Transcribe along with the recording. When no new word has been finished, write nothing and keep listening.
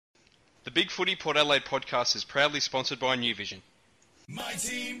The Big Footy Port Adelaide podcast is proudly sponsored by New Vision. My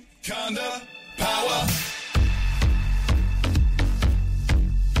team, Conda, power.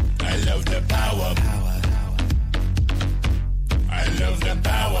 I love the power. I love the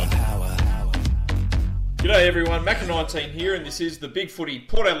power. G'day everyone, Macca19 here, and this is the Big Footy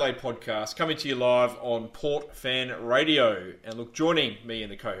Port Adelaide podcast coming to you live on Port Fan Radio. And look, joining me in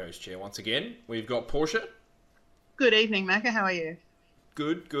the co-host chair once again, we've got Portia. Good evening, Macca. How are you?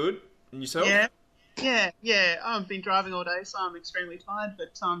 Good. And yourself? Yeah. I've been driving all day, so I'm extremely tired,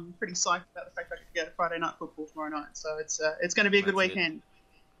 but I'm pretty psyched about the fact that I could go to Friday night football tomorrow night. So it's going to be a good weekend.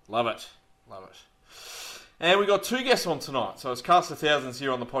 Love it. And we've got two guests on tonight. So it's Cast of Thousands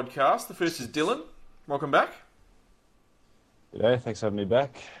here on the podcast. The first is Dylan. Welcome back. G'day, thanks for having me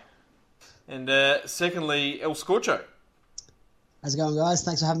back. And secondly, El Scorcho. How's it going, guys?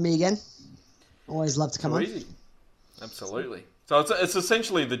 Thanks for having me again. Always love to come on. Easy. Absolutely. So it's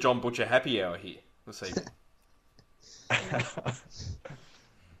essentially the John Butcher happy hour here this evening.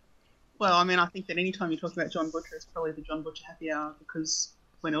 Well, I mean, I think that any time you talk about John Butcher, it's probably the John Butcher happy hour, because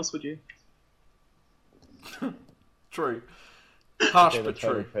when else would you? True. Harsh but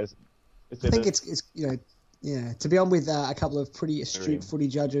true. I think it's to be on with a couple of pretty astute footy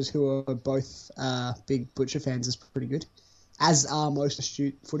judges who are both big Butcher fans is pretty good, as are most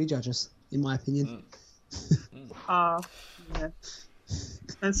astute footy judges, in my opinion. Yeah.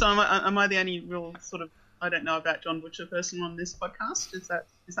 And so am I the only real sort of, I don't know about John Butcher person on this podcast? Is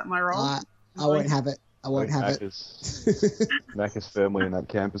that my role? I won't have it. Mac is firmly in that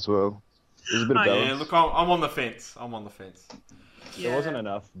camp as well. There's a bit of balance. Yeah, look, I'm on the fence. Yeah. There wasn't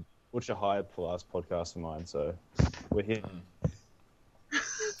enough Butcher hype for last podcast of mine, so we're here.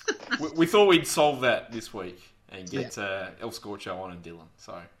 we thought we'd solve that this week and get El Scorcho on and Dylan.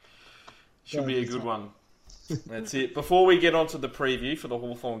 So should be a good one. That's it. Before we get on to the preview for the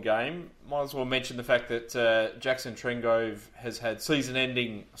Hawthorn game, might as well mention the fact that Jackson Trengove has had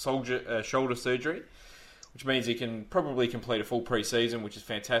season-ending shoulder surgery, which means he can probably complete a full pre-season, which is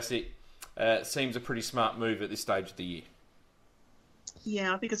fantastic. Seems a pretty smart move at this stage of the year.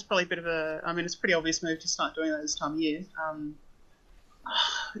 Yeah, I think it's probably a bit of it's a pretty obvious move to start doing that this time of year.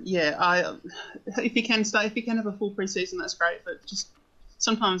 If he can have a full pre-season, that's great, but just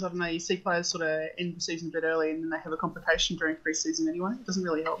sometimes, I don't know, you see players sort of end the season a bit early and then they have a complication during pre-season anyway. It doesn't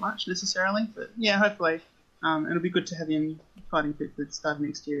really help much necessarily, but yeah, hopefully it'll be good to have him fighting fit for the start of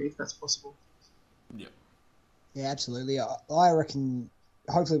next year if that's possible. Yeah, absolutely. I reckon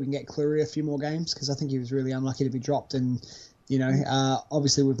hopefully we can get Cleary a few more games, because I think he was really unlucky to be dropped, and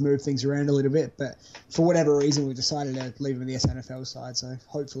obviously we've moved things around a little bit, but for whatever reason we've decided to leave him in the SNFL side, so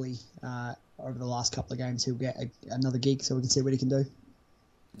hopefully over the last couple of games he'll get another gig so we can see what he can do.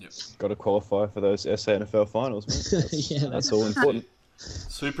 Yep. Got to qualify for those SANFL finals, mate. That's all important.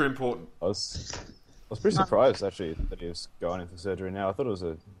 Super important. I was pretty surprised actually that he was going into surgery now. I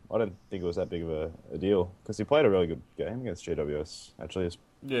didn't think it was that big of a deal, because he played a really good game against GWS. Actually, it's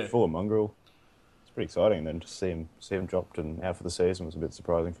full of mongrel. It's pretty exciting. And then to see him dropped and out for the season was a bit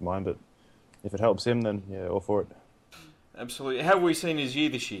surprising for mine. But if it helps him, then yeah, all for it. Absolutely. How have we seen his year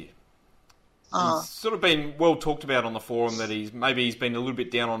this year? He's sort of been well talked about on the forum that he's been a little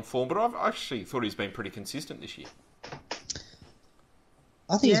bit down on form, but I've actually thought he's been pretty consistent this year.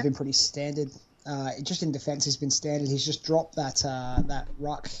 I think he's been pretty standard. Just in defence, he's been standard. He's just dropped that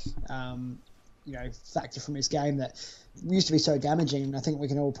ruck, factor from his game that used to be so damaging. And I think we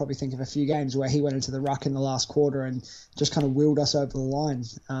can all probably think of a few games where he went into the ruck in the last quarter and just kind of wheeled us over the line.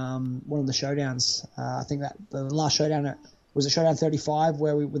 One of the showdowns, I think that the last showdown was it showdown 35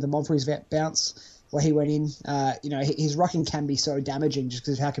 with the Monfries vet bounce where he went in. His rucking can be so damaging just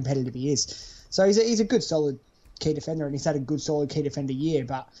because of how competitive he is. So he's a good solid key defender, and he's had a good solid key defender year,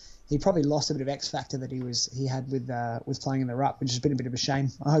 but he probably lost a bit of X factor that he had with playing in the ruck, which has been a bit of a shame.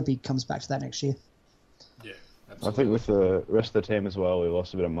 I hope he comes back to that next year. Yeah, absolutely. I think with the rest of the team as well, we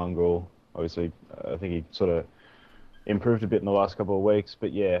lost a bit of mongrel. Obviously, I think he sort of improved a bit in the last couple of weeks,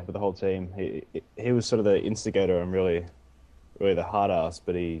 but yeah, with the whole team, he was sort of the instigator and really the hard ass,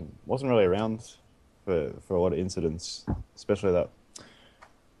 but he wasn't really around for a lot of incidents, especially that.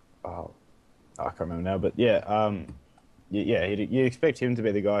 I can't remember now, but yeah, you expect him to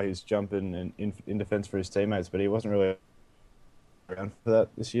be the guy who's jumping in defence for his teammates, but he wasn't really around for that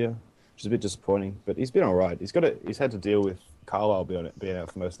this year, which is a bit disappointing. But he's been all right. He's had to deal with Carlisle being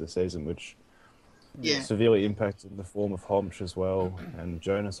out for most of the season, which severely impacted the form of Homch as well, and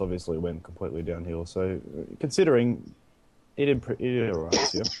Jonas obviously went completely downhill. So considering he did all right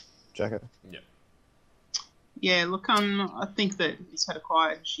this year, Jacko. Yeah. Yeah, look, I think that he's had a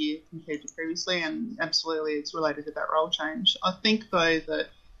quiet year compared to previously, and absolutely it's related to that role change. I think, though, that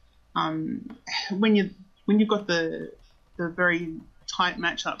when you've got the very tight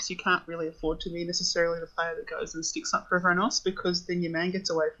matchups, you can't really afford to be necessarily the player that goes and sticks up for everyone else, because then your man gets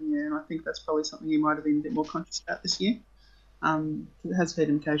away from you, and I think that's probably something you might have been a bit more conscious about this year. It has hurt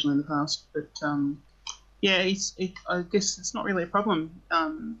him occasionally in the past, but I guess it's not really a problem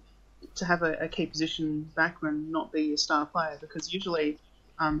to have a key position backman not be a star player, because usually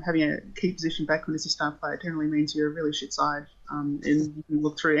having a key position backman as your star player generally means you're a really shit side. And you can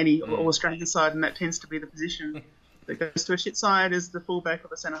look through any All-Australian side, and that tends to be the position that goes to a shit side is the fullback or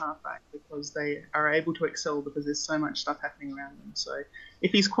the centre halfback, because they are able to excel because there's so much stuff happening around them. So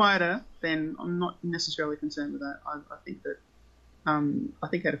if he's quieter, then I'm not necessarily concerned with that. I think that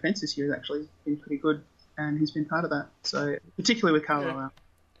our defence this year has actually been pretty good, and he's been part of that. So particularly with Carlo out.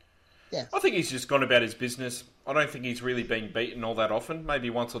 Yeah. I think he's just gone about his business. I don't think he's really been beaten all that often, maybe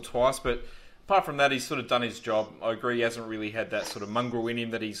once or twice, but apart from that, he's sort of done his job. I agree he hasn't really had that sort of mongrel in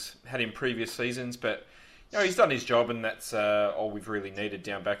him that he's had in previous seasons, but he's done his job, and that's all we've really needed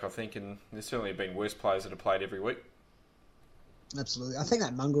down back, I think, and there's certainly been worse players that have played every week. Absolutely. I think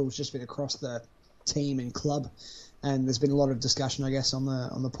that mongrel's just been across the team and club, and there's been a lot of discussion, I guess, on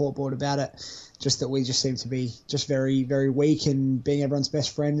the port board about it, just that we just seem to be just very, very weak and being everyone's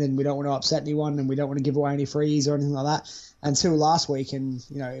best friend, and we don't want to upset anyone, and we don't want to give away any frees or anything like that. Until last week, and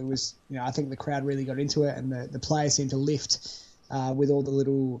it was, I think the crowd really got into it, and the players seemed to lift with all the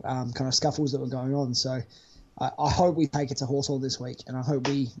little kind of scuffles that were going on. So I hope we take it to Hawthorn this week, and I hope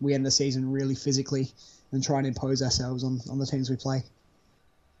we end the season really physically and try and impose ourselves on the teams we play.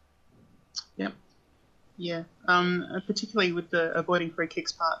 Yep. Yeah. Particularly with the avoiding free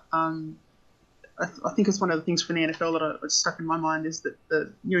kicks part, I think it's one of the things from the NFL that was stuck in my mind is that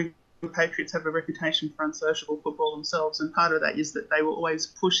the New England Patriots have a reputation for unsociable football themselves, and part of that is that they will always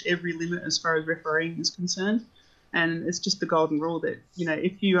push every limit as far as refereeing is concerned. And it's just the golden rule that,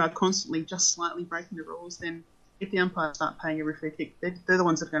 if you are constantly just slightly breaking the rules, then if the umpires start paying every free kick, they're the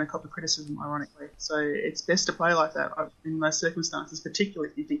ones that are going to cop the criticism, ironically. So it's best to play like that in most circumstances, particularly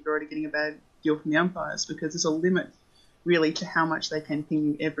if you think you're already getting a bad deal from the umpires, because there's a limit, really, to how much they can ping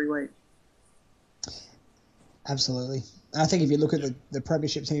you every week. Absolutely. I think if you look at the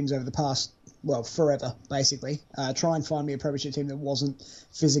premiership teams over the past, forever, basically, try and find me a premiership team that wasn't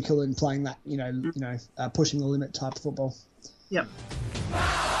physical and playing that, pushing the limit type of football. Yep.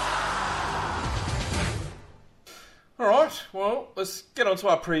 All right, well, let's get on to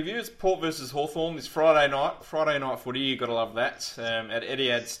our preview. It's Port versus Hawthorn this Friday night footy. You've got to love that. At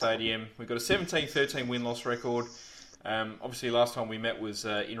Etihad Stadium, we've got a 17-13 win-loss record. Obviously, last time we met was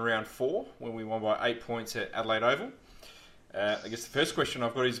in round 4 when we won by 8 points at Adelaide Oval. I guess the first question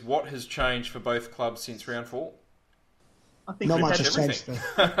I've got is, what has changed for both clubs since round 4? I think not we've much had has changed.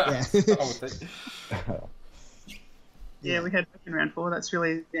 I would think. Yeah, we had back in round 4. That's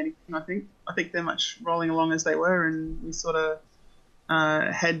really the only thing, I think. I think they're much rolling along as they were, and we sort of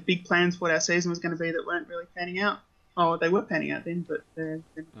had big plans for what our season was going to be that weren't really panning out. Oh, they were panning out then, but they're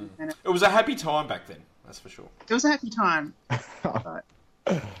not panning out. It was a happy time back then, that's for sure. It was a happy time. But,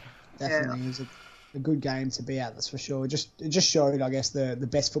 Definitely. It was a good game to be at, that's for sure. It just showed, I guess, the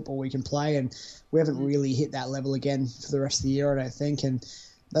best football we can play, and we haven't really hit that level again for the rest of the year, I don't think, and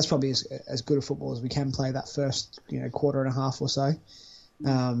that's probably as good a football as we can play that first quarter and a half or so.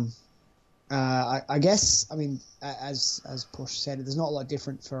 I guess, as Push said, there's not a lot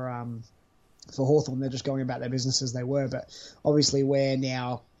different for Hawthorn. They're just going about their business as they were, but obviously we're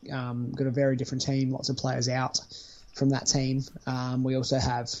now got a very different team, lots of players out from that team. We also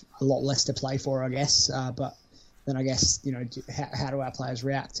have a lot less to play for, I guess, but then I guess, how do our players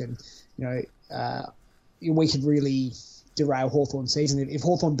react? And, we could really derail Hawthorn's season. If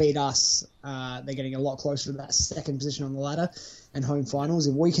Hawthorn beat us, they're getting a lot closer to that second position on the ladder and home finals.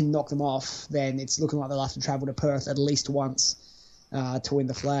 If we can knock them off, then it's looking like they'll have to travel to Perth at least once to win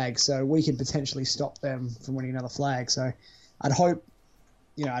the flag. So we could potentially stop them from winning another flag. So I'd hope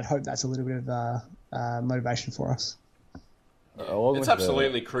that's a little bit of motivation for us. It's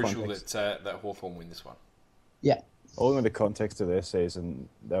absolutely crucial that Hawthorn win this one. Yeah. Along with the context of their season,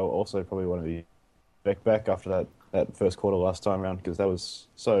 they'll also probably want to be back after that first quarter last time around, because that was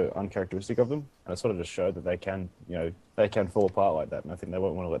so uncharacteristic of them, and it sort of just showed that they can fall apart like that, and I think they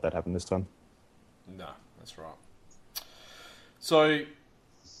won't want to let that happen this time. No, that's right. So,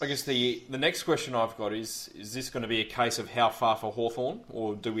 I guess the next question I've got is this going to be a case of how far for Hawthorn,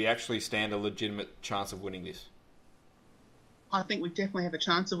 or do we actually stand a legitimate chance of winning this? I think we definitely have a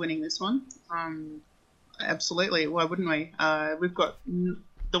chance of winning this one. Absolutely. Why wouldn't we? We've got...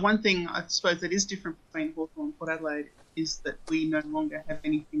 The one thing, I suppose, that is different between Hawthorn and Port Adelaide is that we no longer have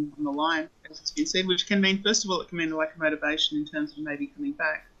anything on the line, as it's been said, which can mean, first of all, it can mean a lack of motivation in terms of maybe coming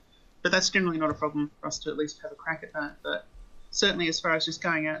back. but that's generally not a problem for us to at least have a crack at that. But certainly, as far as just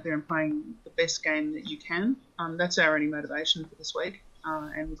going out there and playing the best game that you can, that's our only motivation for this week.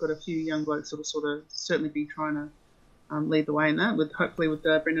 And we've got a few young blokes that will sort of certainly be trying to lead the way in that, hopefully with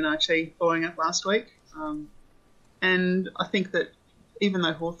Brendan Archie following up last week. And I think that even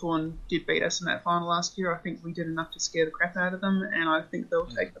though Hawthorn did beat us in that final last year, I think we did enough to scare the crap out of them, and I think they'll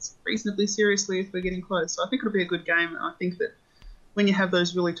take us reasonably seriously if we're getting close. So I think it'll be a good game. I think that when you have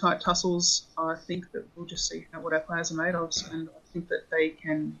those really tight tussles, I think that we'll just see what our players are made of, and I think that they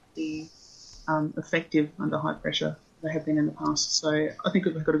can be effective under high pressure. They have been in the past. So I think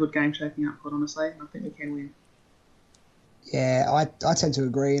we've got a good game shaping up, quite honestly, and I think we can win. Yeah, I tend to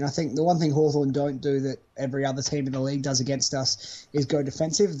agree, and I think the one thing Hawthorn don't do that every other team in the league does against us is go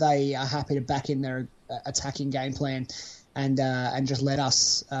defensive. They are happy to back in their attacking game plan and just let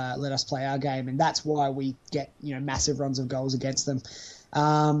us play our game, and that's why we get massive runs of goals against them.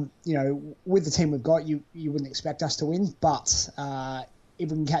 With the team we've got, you wouldn't expect us to win, but if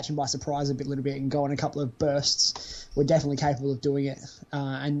we can catch them by surprise a little bit and go on a couple of bursts, we're definitely capable of doing it.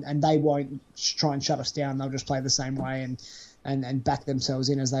 And they won't try and shut us down. They'll just play the same way and back themselves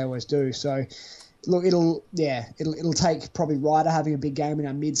in as they always do. So, look, it'll take probably Ryder having a big game and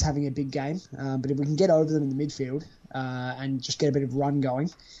our mids having a big game. But if we can get over them in the midfield and just get a bit of run going,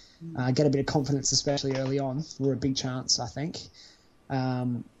 get a bit of confidence, especially early on, we're a big chance, I think.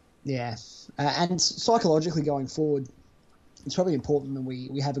 And psychologically going forward, it's probably important that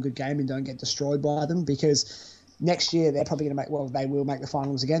we have a good game and don't get destroyed by them, because next year they're probably going to they will make the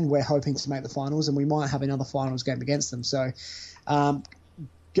finals again. We're hoping to make the finals, and we might have another finals game against them. So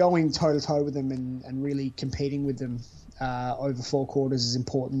going toe-to-toe with them and really competing with them over 4 quarters is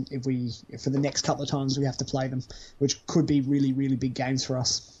important for the next couple of times we have to play them, which could be really, really big games for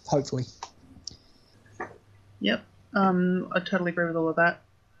us, hopefully. Yep, I totally agree with all of that.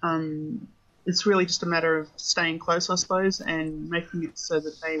 It's really just a matter of staying close, I suppose, and making it so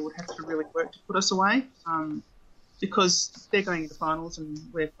that they would have to really work to put us away, because they're going into finals and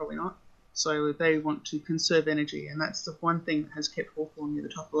we're probably not. So they want to conserve energy, and that's the one thing that has kept Hawthorn near the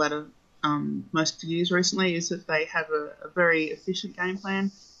top of the ladder most years recently, is that they have a very efficient game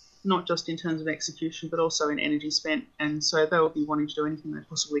plan, not just in terms of execution, but also in energy spent. And so they will be wanting to do anything they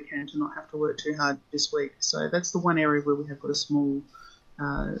possibly can to not have to work too hard this week. So that's the one area where we have got a small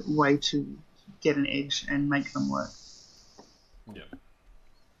way to get an edge and make them work. Yeah.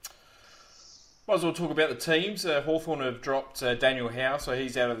 Might as well talk about the teams. Hawthorn have dropped Daniel Howe, so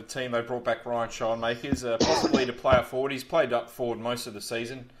he's out of the team. They brought back Ryan Schoenmakers, possibly to play a forward. He's played up forward most of the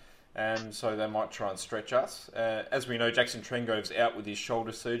season, so they might try and stretch us. As we know, Jackson Trengove's out with his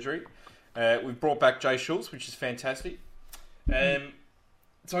shoulder surgery. We've brought back Jay Schultz, which is fantastic.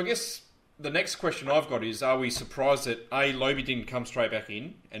 So I guess the next question I've got is, are we surprised that A, Lobie didn't come straight back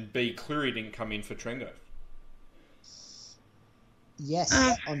in, and B, Cleary didn't come in for Trengove? Yes,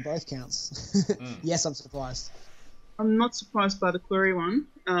 on both counts. Yes, I'm surprised. I'm not surprised by the Cleary one,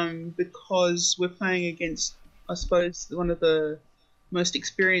 because we're playing against, I suppose, one of the most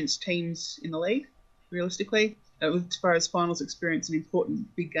experienced teams in the league, realistically, as far as finals experience and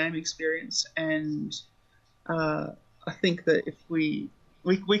important big game experience. And I think that if we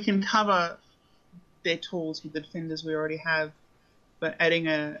can cover their tools with the defenders we already have, but adding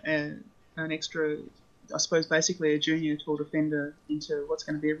an extra, I suppose, basically a junior tall defender into what's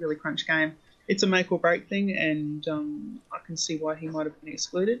going to be a really crunch game, it's a make or break thing, and I can see why he might have been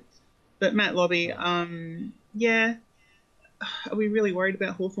excluded. But Matt Lobby, are we really worried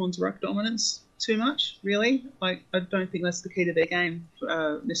about Hawthorn's ruck dominance too much, really? I don't think that's the key to their game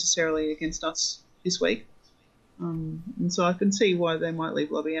necessarily against us this week. And so I can see why they might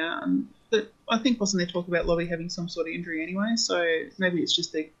leave Lobby out. But I think wasn't there talk about Lobby having some sort of injury anyway, so maybe it's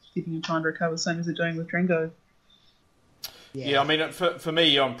just they're giving him time to recover, the same as they're doing with Trengove. Yeah, I mean, for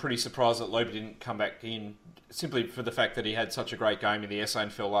me, I'm pretty surprised that Lobie didn't come back in, simply for the fact that he had such a great game in the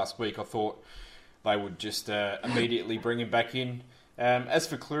SANFL last week. I thought they would just immediately bring him back in. As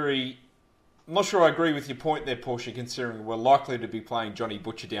for Cleary, I'm not sure I agree with your point there, Portia, considering we're likely to be playing Johnny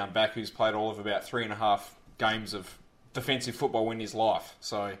Butcher down back, who's played all of about 3.5 games of defensive football in his life.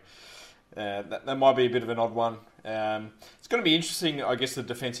 So that might be a bit of an odd one. It's going to be interesting, I guess, the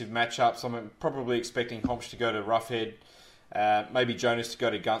defensive matchups. I'm probably expecting Homsch to go to Roughhead, maybe Jonas to go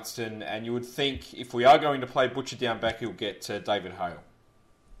to Gunston, and you would think if we are going to play Butcher down back, he'll get David Hale.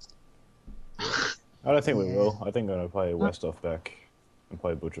 I don't think we will. I think I'm going to play Westhoff back and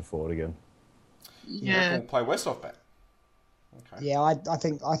play Butcher forward again. Yeah. We'll play Westhoff back. Okay. Yeah, I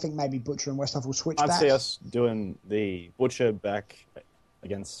think maybe Butcher and Westhoff will switch back. I'd see us doing the Butcher back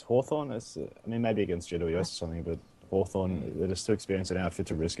against Hawthorn. Maybe against GWS or something, but Hawthorn, they're just too experienced and outfit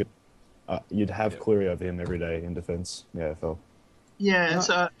to risk it. you'd have Cleary over him every day in defence. Yeah, Phil. Yeah,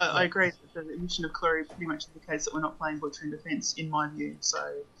 so I agree that the admission of Cleary pretty much indicates that we're not playing Butcher in defence, in my view.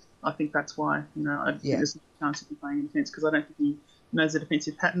 So I think that's why, I think there's no chance of him playing in defence, because I don't think he knows the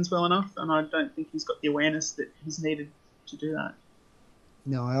defensive patterns well enough, and I don't think he's got the awareness that he's needed to do that.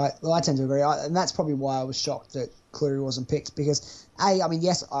 No, I tend to agree, and that's probably why I was shocked that Cleary wasn't picked. Because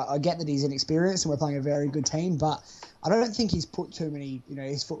yes, I get that he's inexperienced and we're playing a very good team, but I don't think he's put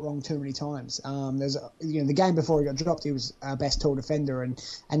his foot wrong too many times. There's the game before he got dropped, he was our best tall defender, and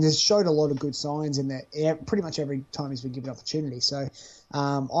has showed a lot of good signs in that. Pretty much every time he's been given opportunity. So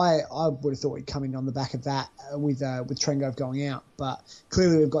I would have thought he'd come in on the back of that with Trengove going out, but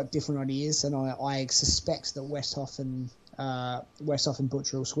clearly we've got different ideas, and I suspect that Westhoff and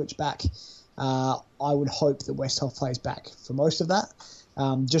Butcher will switch back. I would hope that Westhoff plays back for most of that,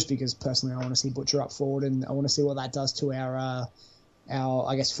 just because personally I want to see Butcher up forward, and I want to see what that does to our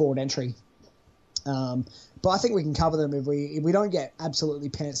forward entry. But I think we can cover them if we don't get absolutely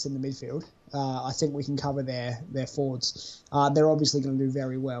pantsed in the midfield. I think we can cover their forwards. They're obviously going to do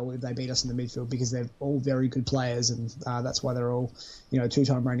very well if they beat us in the midfield, because they're all very good players, and that's why they're all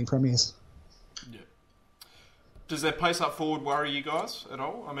 2-time reigning premiers. Yeah. Does their pace up forward worry you guys at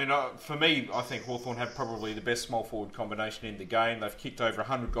all? I mean, for me, I think Hawthorn have probably the best small forward combination in the game. They've kicked over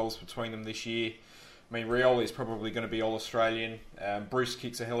 100 goals between them this year. I mean, Rioli is probably going to be All-Australian. Bruce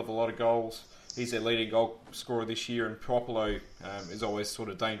kicks a hell of a lot of goals. He's their leading goal scorer this year, and Popolo is always sort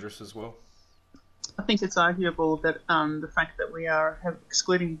of dangerous as well. I think it's arguable that the fact that we are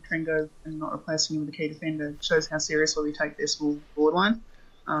excluding Trengove and not replacing him with a key defender shows how seriously we take their small forward line.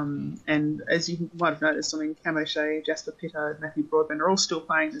 And as you might have noticed, Cam O'Shea, Jasper Pittard, Matthew Broadbent are all still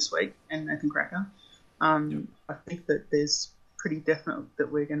playing this week, and Nathan Cracker. I think that there's pretty definite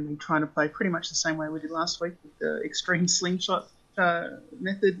that we're going to be trying to play pretty much the same way we did last week, with the extreme slingshot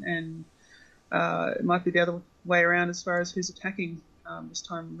method, and it might be the other way around as far as who's attacking. This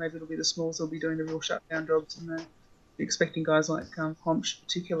time maybe it'll be the smalls that'll be doing the real shutdown jobs, and expecting guys like Homsch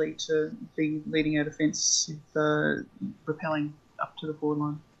particularly to be leading our defence, repelling up to the forward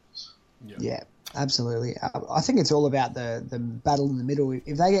line. Yeah, absolutely. I think it's all about the battle in the middle.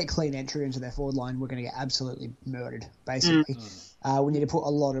 If they get clean entry into their forward line, we're going to get absolutely murdered, basically. We need to put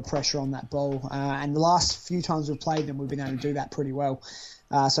a lot of pressure on that ball. And the last few times we've played them, we've been able to do that pretty well.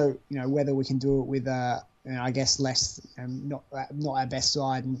 So, whether we can do it with, I guess, less, not our best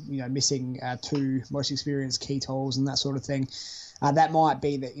side, and, missing two most experienced key tolls and that sort of thing. That might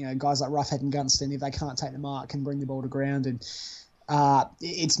be that, guys like Roughhead and Gunston, if they can't take the mark, can bring the ball to ground. And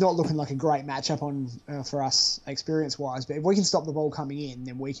it's not looking like a great matchup for us experience-wise, but if we can stop the ball coming in,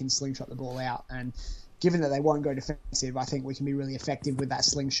 then we can slingshot the ball out. And given that they won't go defensive, I think we can be really effective with that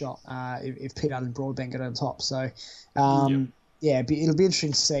slingshot if Pittard and Broadbent get on top. So, it'll be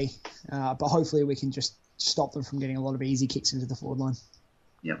interesting to see, but hopefully we can just stop them from getting a lot of easy kicks into the forward line.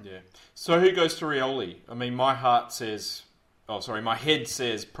 Yep. Yeah. So who goes to Rioli? I mean, my head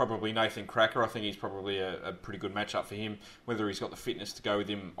says probably Nathan Cracker. I think he's probably a pretty good matchup for him. Whether he's got the fitness to go with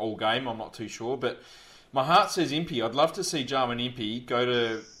him all game, I'm not too sure. But my heart says Impey. I'd love to see Jarman Impey go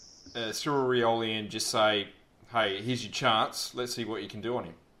to Cyril Rioli and just say, hey, here's your chance. Let's see what you can do on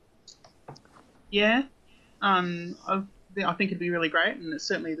him. Yeah. I think it'd be really great, and it's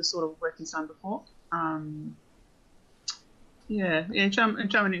certainly the sort of work he's done before. Jarman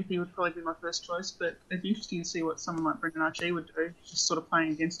Impey would probably be my first choice, but it'd be interesting to see what someone like Brendan Archie would do, just sort of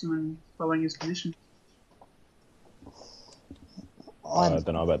playing against him and following his position. I don't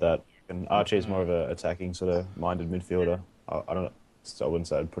know about that. And Archie's more of an attacking sort of minded midfielder. I wouldn't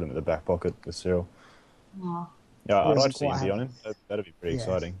say I'd put him in the back pocket with Cyril. Oh. Yeah, I'd like to see Impey on him. That'd be pretty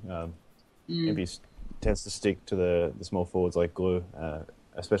exciting. Impey tends to stick to the small forwards like glue,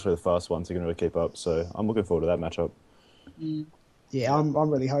 especially the fast ones are going to keep up. So I'm looking forward to that matchup. Yeah, I'm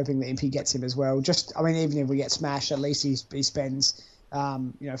really hoping that Impey gets him as well. Even if we get smashed, at least he spends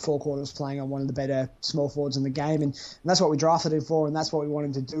 4 quarters playing on one of the better small forwards in the game, and that's what we drafted him for, and that's what we want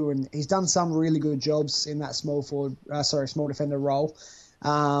him to do. And he's done some really good jobs in that small defender role.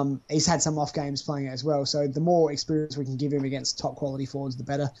 He's had some off games playing it as well. So the more experience we can give him against top quality forwards, the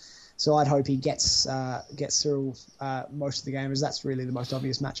better. So I'd hope he gets Cyril most of the game, as that's really the most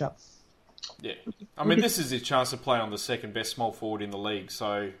obvious matchup. Yeah, I mean, this is his chance to play on the second best small forward in the league,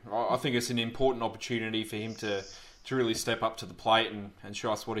 so I think it's an important opportunity for him to really step up to the plate and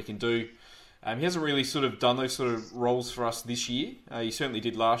show us what he can do. He hasn't really sort of done those sort of roles for us this year. He certainly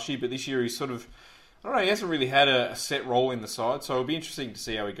did last year, but this year he's sort of, he hasn't really had a set role in the side, so it'll be interesting to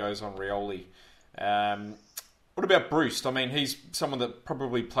see how he goes on Rioli. What about Bruce? I mean, he's someone that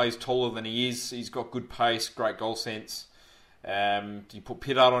probably plays taller than he is. He's got good pace, great goal sense. Do you put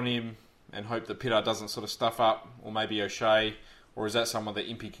Pittard on him? and hope that Pitta doesn't sort of stuff up, or maybe O'Shea, or is that someone that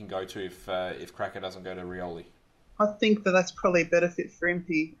Impey can go to if Cracker doesn't go to Rioli? I think that that's probably a better fit for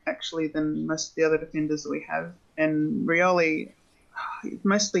Impey, actually, than most of the other defenders that we have. And Rioli,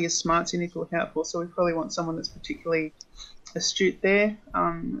 mostly his smarts you need to look out for, so we probably want someone that's particularly astute there.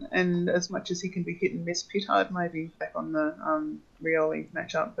 And as much as he can be hit and miss, Pittard maybe back on the Rioli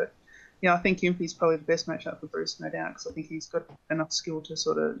matchup. But yeah, I think Impey's probably the best matchup for Bruce, no doubt, because I think he's got enough skill to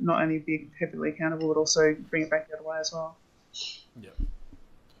sort of not only be heavily accountable, but also bring it back the other way as well. Yep.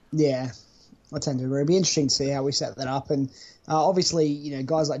 Yeah, I tend to agree. It'll be interesting to see how we set that up. And obviously, you know,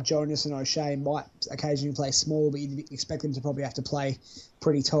 guys like Jonas and O'Shea might occasionally play small, but you'd expect them to probably have to play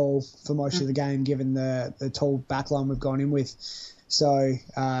pretty tall for most of the game, given the tall backline we've gone in with. So,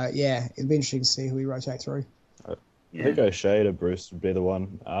 yeah, it'll be interesting to see who we rotate through. I think O'Shea to Bruce would be the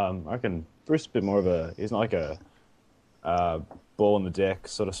one. I reckon Bruce is a bit more of he's not like a ball on the deck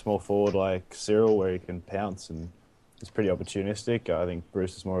sort of small forward like Cyril, where he can pounce and is pretty opportunistic. I think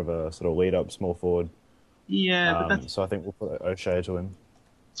Bruce is more of a sort of lead up small forward. Yeah, but so I think we'll put O'Shea to him.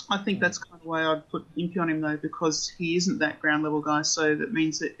 I think that's kind of why I'd put Impey on him, though, because he isn't that ground level guy. So that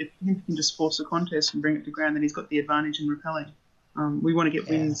means that if he can just force a contest and bring it to ground, then he's got the advantage in repelling. We want to get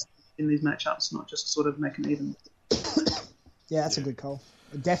wins in these matchups, not just sort of make them even. Yeah, that's a good call.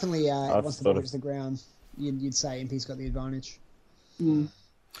 Definitely, once the ball hits the ground, you'd say Impey's got the advantage. Mm.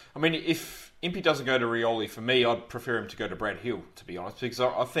 I mean, if Impey doesn't go to Rioli, for me, I'd prefer him to go to Brad Hill, to be honest, because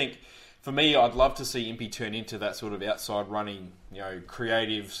I think, for me, I'd love to see Impey turn into that sort of outside running, you know,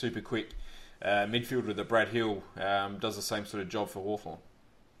 creative, super quick midfielder that Brad Hill does the same sort of job for Hawthorn.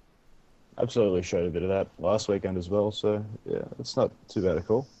 Absolutely showed a bit of that last weekend as well, so yeah, it's not too bad a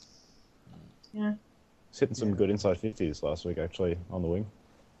call. Yeah. He's hitting some good inside 50s last week, actually, on the wing.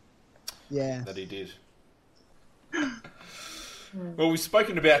 Yeah. That he did. Well, we've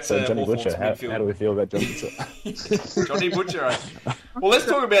spoken about So Johnny Hawthorn's Butcher, how midfield. do we feel about Johnny Butcher? Johnny Butcher, eh? Well, let's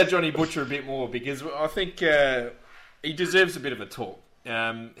talk about Johnny Butcher a bit more, because I think he deserves a bit of a talk.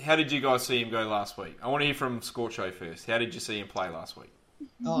 How did you guys see him go last week? I want to hear from Scorcho first. How did you see him play last week?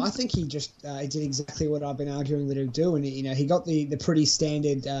 Oh, I think he just he did exactly what I've been arguing that he'll do, and you know he got the pretty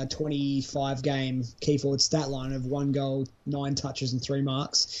standard 25-game key forward stat line of 1 goal, 9 touches, and 3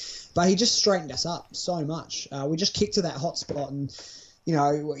 marks. But he just straightened us up so much. We just kicked to that hot spot, and you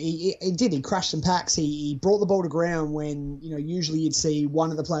know he did. He crashed some packs. He brought the ball to ground when you know usually you'd see one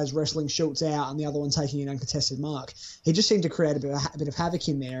of the players wrestling Schultz out and the other one taking an uncontested mark. He just seemed to create a bit of havoc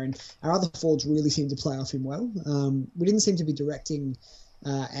in there, and our other forwards really seemed to play off him well. We didn't seem to be directing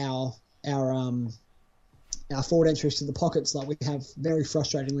our forward entries to the pockets like we have very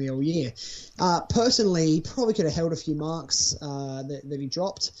frustratingly all year. Personally, probably could have held a few marks that he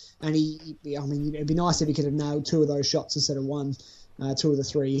dropped, and I mean, it'd be nice if he could have nailed 2 of those shots instead of 1, 2 of the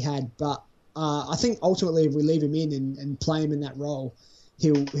 3 he had. But I think ultimately, if we leave him in and play him in that role,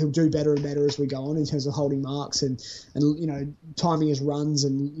 he'll do better and better as we go on in terms of holding marks and you know timing his runs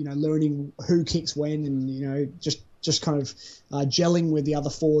and you know learning who kicks when and you know just kind of gelling with the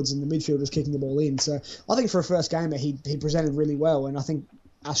other forwards and the midfielders kicking the ball in. So I think for a first gamer, he presented really well, and I think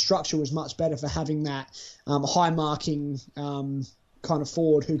our structure was much better for having that high marking kind of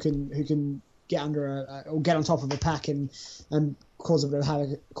forward who can get under or get on top of a pack and cause a bit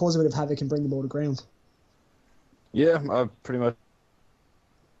of havoc and bring the ball to ground. Yeah, I pretty much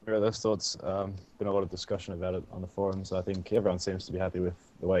agree with those thoughts. Been a lot of discussion about it on the forums. I think everyone seems to be happy with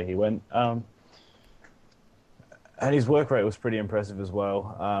the way he went. And his work rate was pretty impressive as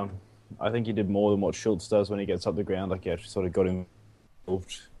well. I think he did more than what Schultz does when he gets up the ground. Like he actually sort of got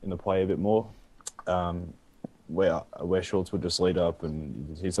involved in the play a bit more. Where Schultz would just lead up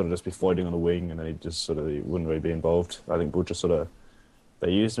and he'd sort of just be floating on the wing and then he wouldn't really be involved. I think Butcher they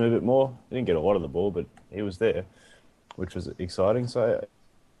used him a bit more. He didn't get a lot of the ball, but he was there, which was exciting. So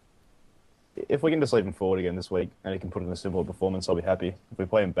if we can just leave him forward again this week and he can put in a similar performance, I'll be happy. If we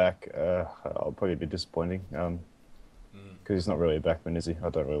play him back, I'll probably be disappointing. Because he's not really a backman, is he? I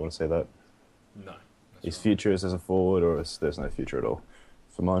don't really want to say that. No. His future is as a forward, or there's no future at all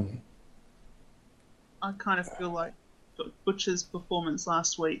for mine. I kind of feel like Butcher's performance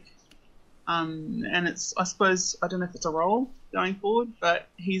last week, and I suppose, I don't know if it's a role going forward, but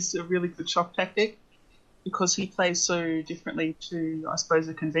he's a really good shock tactic because he plays so differently to, I suppose,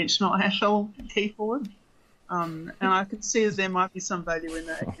 a conventional AFL key forward. And I can see that there might be some value in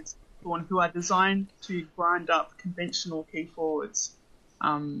that against Hawthorn, who are designed to grind up conventional key forwards.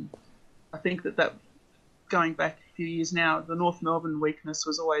 I think that going back a few years now, the North Melbourne weakness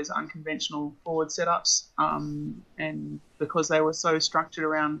was always unconventional forward setups, and because they were so structured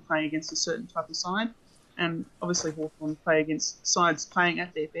around playing against a certain type of side, and obviously Hawthorn play against sides playing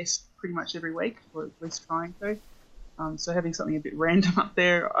at their best pretty much every week, or at least trying to. So having something a bit random up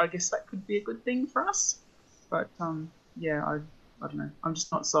there, I guess that could be a good thing for us. But yeah, I don't know. I'm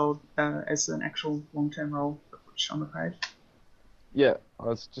just not sold as an actual long-term role for Butch, I'm afraid. Yeah, I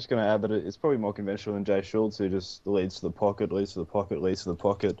was just going to add that it's probably more conventional than Jay Schultz, who just leads to the pocket.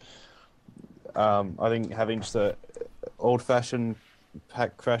 I think having just a old-fashioned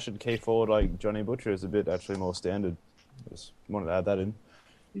pack-fashion key forward like Johnny Butcher is a bit actually more standard. Just wanted to add that in.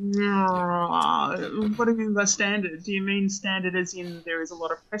 What do you mean by standard? Do you mean standard as in there is a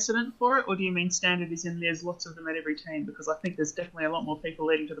lot of precedent for it, or do you mean standard as in there's lots of them at every team? Because I think there's definitely a lot more people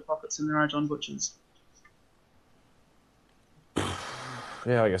leading to the pockets than there are John Butchers.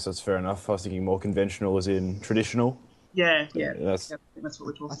 Yeah, I guess that's fair enough. I was thinking more conventional as in traditional. Yeah, That's that's what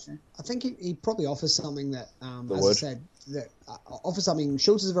we're talking about. I think he probably offers something that, The as word. I said, that offers something.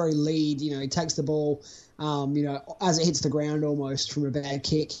 Schultz is very lead. He takes the ball, as it hits the ground almost from a bad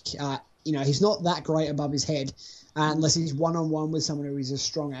kick. He's not that great above his head, unless he's one-on-one with someone who he's as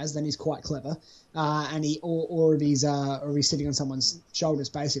strong as. Then he's quite clever, and or if he's sitting on someone's shoulders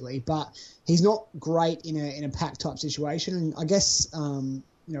basically. But he's not great in a pack type situation. And I guess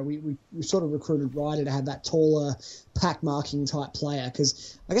we sort of recruited Ryder to have that taller pack marking type player,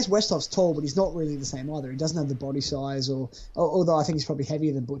 because I guess Westhoff's tall, but he's not really the same either. He doesn't have the body size, although I think he's probably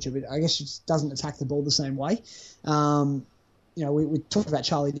heavier than Butcher, but I guess he just doesn't attack the ball the same way. We talked about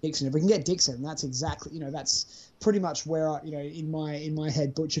Charlie Dixon. If we can get Dixon, that's exactly, that's pretty much where in my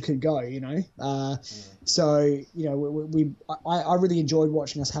head Butcher could go. So I really enjoyed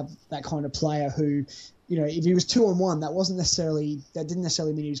watching us have that kind of player who, if he was 2-on-1, that didn't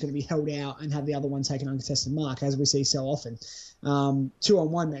necessarily mean he was going to be held out and have the other one take an uncontested mark, as we see so often.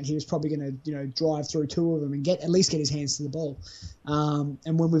 2-on-1 meant he was probably going to drive through two of them and at least get his hands to the ball.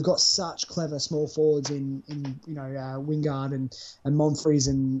 And when we've got such clever small forwards in Wingard and Monfries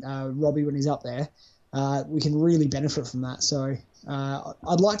and Robbie when he's up there, we can really benefit from that. So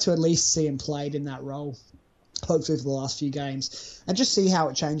I'd like to at least see him played in that role, hopefully for the last few games, and just see how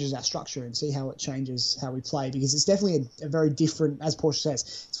it changes our structure and see how it changes how we play, because it's definitely a very different, as Porsche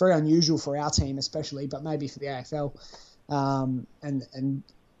says, it's very unusual for our team especially, but maybe for the AFL, and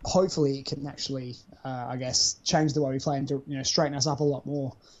hopefully it can actually, change the way we play and straighten us up a lot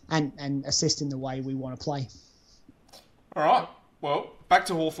more and assist in the way we want to play. All right, well, back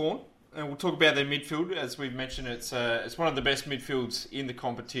to Hawthorn. And we'll talk about their midfield. As we've mentioned, it's one of the best midfields in the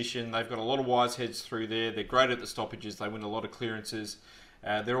competition. They've got a lot of wise heads through there. They're great at the stoppages. They win a lot of clearances.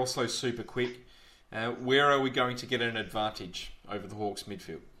 They're also super quick. Where are we going to get an advantage over the Hawks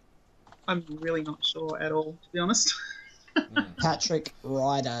midfield? I'm really not sure at all, to be honest. Patrick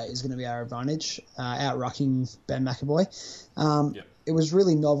Ryder is going to be our advantage, out-rucking Ben McAvoy. Yep. It was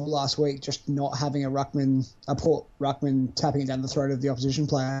really novel last week just not having a Port ruckman tapping it down the throat of the opposition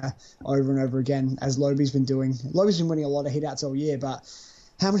player over and over again, as Lobie's been doing. Lobie's been winning a lot of hit-outs all year, but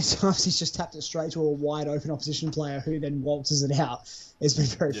how many times he's just tapped it straight to a wide-open opposition player who then waltzes it out? It's been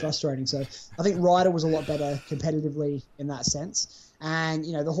very frustrating. So I think Ryder was a lot better competitively in that sense. And,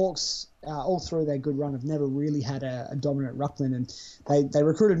 the Hawks, all through their good run, have never really had a dominant ruckman. And they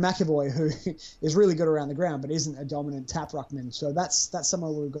recruited McAvoy, who is really good around the ground, but isn't a dominant tap ruckman. So that's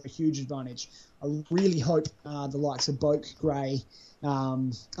somewhere where we've got a huge advantage. I really hope the likes of Boak, Gray,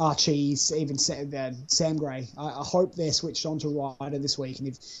 Archie, even Sam Gray, I hope they're switched on to Ryder this week. And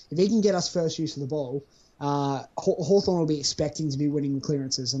if he can get us first use of the ball, Hawthorn will be expecting to be winning the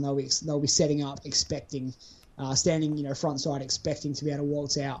clearances, and they'll be setting up expecting, standing front side expecting to be able to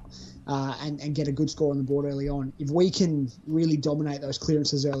waltz out and get a good score on the board early on. If we can really dominate those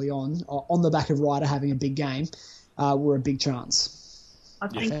clearances early on the back of Ryder having a big game, we're a big chance. I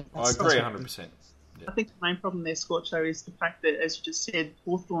think I agree 100%. I think the main problem there, Scorcho, is the fact that, as you just said,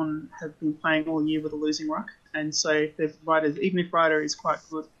 Hawthorn have been playing all year with a losing ruck, and so even if Ryder is quite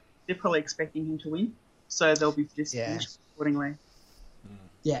good, they're probably expecting him to win, so they'll be disadvantaged accordingly.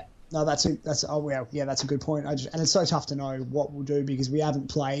 Yeah. No, that's a good point. And it's so tough to know what we'll do, because we haven't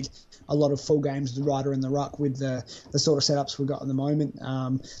played a lot of full games with Ryder in the ruck with the sort of setups we've got at the moment.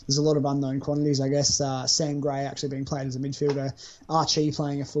 There's a lot of unknown quantities, I guess. Sam Gray actually being played as a midfielder, Archie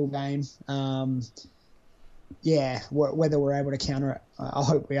playing a full game. Whether we're able to counter it, I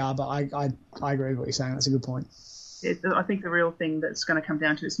hope we are. But I agree with what you're saying. That's a good point. I think the real thing that's going to come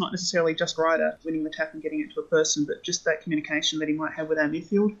down to, it's not necessarily just Ryder winning the tap and getting it to a person, but just that communication that he might have with our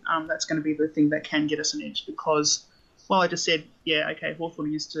midfield. That's going to be the thing that can get us an edge, because while I just said, Hawthorn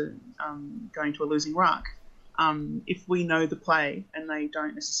are used to going to a losing ruck, if we know the play and they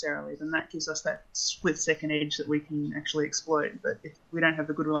don't necessarily, then that gives us that split second edge that we can actually exploit. But if we don't have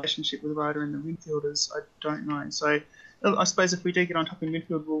a good relationship with the Ryder and the midfielders, I don't know. So I suppose if we do get on top in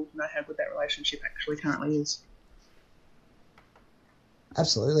midfield, we'll know how good that relationship actually currently is.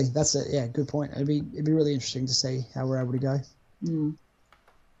 Absolutely, that's it. Yeah, good point. It'd be really interesting to see how we're able to go.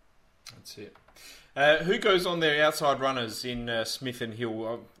 That's it. Who goes on their outside runners in Smith and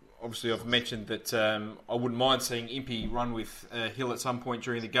Hill? Obviously, I've mentioned that I wouldn't mind seeing Impey run with Hill at some point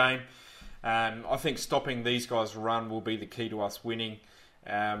during the game. I think stopping these guys' run will be the key to us winning.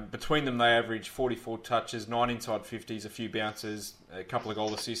 Between them, they average 44 touches, 9 inside 50s, a few bounces, a couple of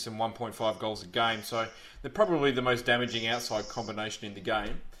goal assists, and 1.5 goals a game. So they're probably the most damaging outside combination in the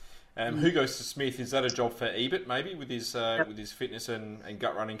game. Who goes to Smith? Is that a job for Ebert, maybe, with his fitness and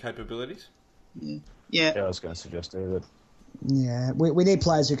gut running capabilities? Yeah. I was going to suggest Ebert. Yeah, we need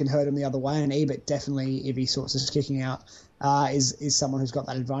players who can hurt him the other way, and Ebert definitely, if he sorts his kicking out, is someone who's got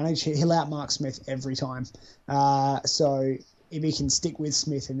that advantage. He'll outmark Smith every time. So if he can stick with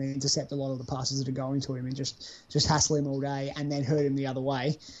Smith and then intercept a lot of the passes that are going to him and just hassle him all day and then hurt him the other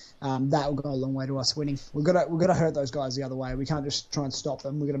way, that will go a long way to us winning. We've got to hurt those guys the other way. We can't just try and stop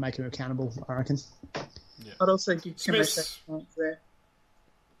them. We've got to make them accountable, I reckon. Yeah. I'd also give Kemmesh that chance there.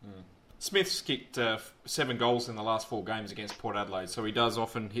 Smith's kicked 7 goals in the last 4 games against Port Adelaide, so he does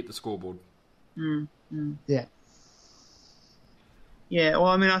often hit the scoreboard. Yeah. Yeah, well,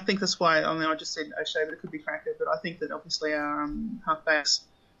 I mean, I think that's why, I just said O'Shea, but it could be Cracker, but I think that obviously our halfbacks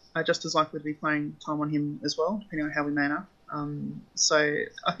are just as likely to be playing time on him as well, depending on how we man up. So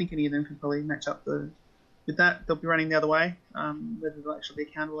I think any of them can probably match up with that. They'll be running the other way. Whether they'll actually be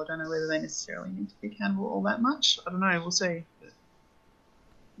accountable, I don't know whether they necessarily need to be accountable all that much. I don't know, we'll see. But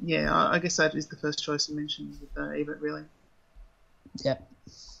yeah, I guess that is the first choice you mentioned with Ebert, really. Yep.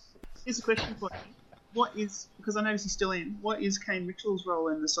 Here's a question for you. Because I notice he's still in, what is Kane Mitchell's role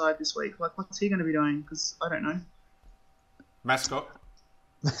in the side this week? Like, what's he going to be doing? Because I don't know. Mascot.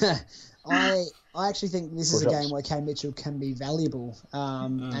 I actually think this is a game where Kane Mitchell can be valuable.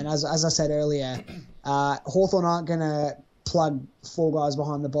 And as I said earlier, Hawthorn aren't going to plug 4 guys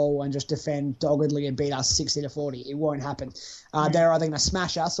behind the ball and just defend doggedly and beat us 60-40. It won't happen. They're either going to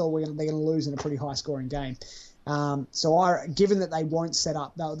smash us or they're going to lose in a pretty high-scoring game. Given that they won't set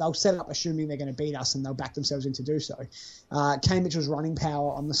up, they'll set up assuming they're going to beat us and they'll back themselves in to do so. Kane Mitchell's running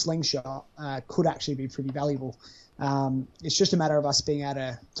power on the slingshot could actually be pretty valuable. It's just a matter of us being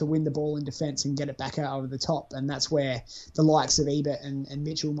able to win the ball in defence and get it back out over the top, and that's where the likes of Ebert and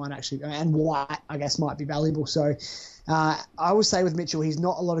Mitchell might actually, and White, I guess, might be valuable. So I would say with Mitchell, he's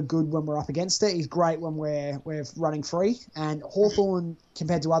not a lot of good when we're up against it. He's great when we're running free, and Hawthorn,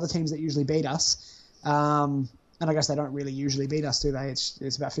 compared to other teams that usually beat us, and I guess they don't really usually beat us, do they?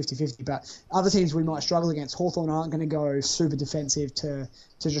 It's about 50-50. But other teams we might struggle against, Hawthorn aren't going to go super defensive to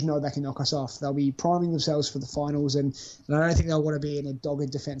just know they can knock us off. They'll be priming themselves for the finals, and I don't think they'll want to be in a dogged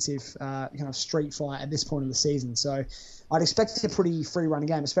defensive kind of street fight at this point of the season. So I'd expect a pretty free-running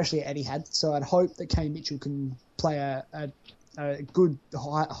game, especially at Etihad. So I'd hope that Kane Mitchell can play a good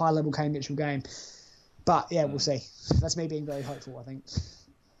high-level Kane Mitchell game. But, yeah, we'll see. That's me being very hopeful, I think.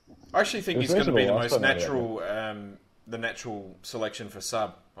 I actually think he's going to be the most natural, the natural selection for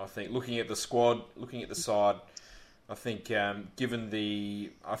sub. I think looking at the squad, looking at the side, I think I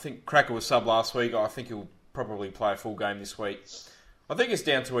think Cracker was sub last week. I think he'll probably play a full game this week. I think it's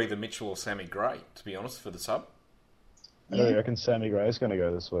down to either Mitchell or Sammy Gray, to be honest, for the sub. I reckon Sammy Gray is going to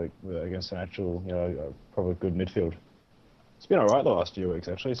go this week against an actual, probably good midfield. It's been all right the last few weeks,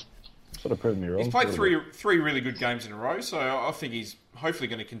 actually. It's sort of proven me wrong. He's played three really good games in a row, so I think he's hopefully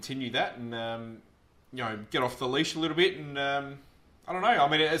going to continue that and get off the leash a little bit. And I don't know. I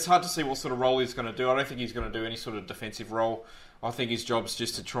mean, it's hard to see what sort of role he's going to do. I don't think he's going to do any sort of defensive role. I think his job's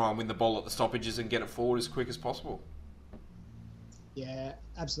just to try and win the ball at the stoppages and get it forward as quick as possible. Yeah,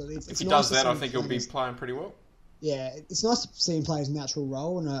 absolutely. If he does that, I think he'll be playing pretty well. Yeah, it's nice to see him play his natural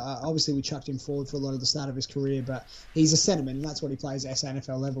role, and obviously we chucked him forward for a lot of the start of his career, but he's a centreman, and that's what he plays at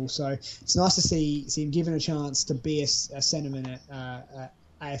SANFL level. So it's nice to see him given a chance to be a centreman at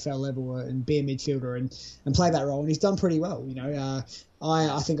AFL level and be a midfielder and play that role, and he's done pretty well.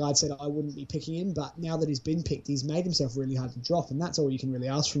 I think I'd said I wouldn't be picking him, but now that he's been picked, he's made himself really hard to drop, and that's all you can really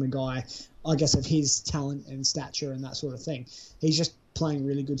ask from a guy, I guess, of his talent and stature and that sort of thing. He's just playing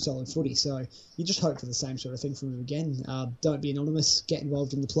really good, solid footy, so you just hope for the same sort of thing from him again. Don't be anonymous, get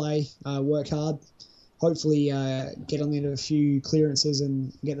involved in the play, work hard, hopefully get on the end of a few clearances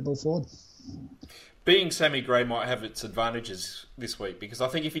and get the ball forward. Being Sammy Gray might have its advantages this week, because I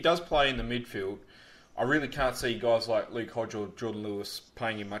think if he does play in the midfield, I really can't see guys like Luke Hodge or Jordan Lewis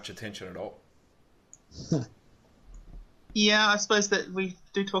paying him much attention at all. Yeah, I suppose that we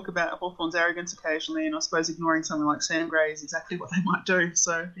do talk about Hawthorn's arrogance occasionally, and I suppose ignoring something like Sam Gray is exactly what they might do.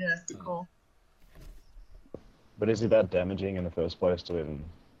 So, yeah, good call. But is he that damaging in the first place to even,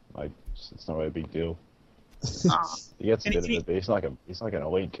 like, it's not really a big deal. He gets a bit of it, but he's like an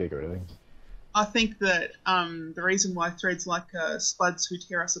elite kicker, I think. I think that the reason why threads like Spuds Who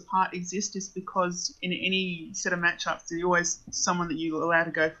Tear Us Apart exist is because in any set of matchups, there's always someone that you allow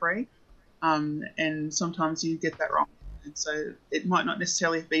to go free, and sometimes you get that wrong. And so it might not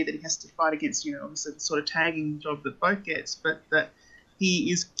necessarily be that he has to fight against, obviously the sort of tagging job that Boak gets, but that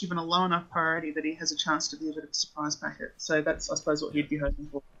he is given a low enough priority that he has a chance to be a bit of a surprise packet. So that's, I suppose, what he'd be hoping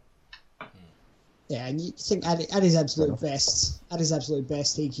for. Yeah, and you think at his absolute best,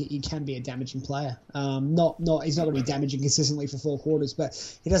 he can be a damaging player. He's not going to be damaging consistently for 4 quarters,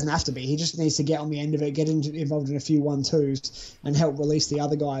 but he doesn't have to be. He just needs to get on the end of it, get involved in a few 1-2s, and help release the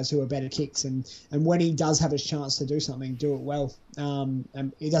other guys who are better kicks. And when he does have his chance to do something, do it well.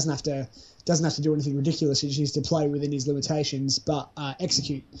 And he doesn't have to do anything ridiculous. He just needs to play within his limitations, but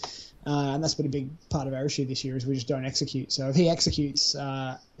execute. And that's been a big part of our issue this year is we just don't execute. So if he executes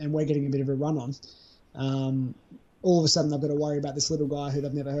and we're getting a bit of a run on, all of a sudden I've got to worry about this little guy who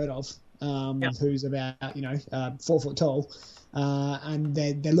they've never heard of, who's about 4 foot tall, and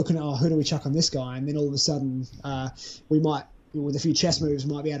they're looking at who do we chuck on this guy, and then all of a sudden we might, with a few chess moves,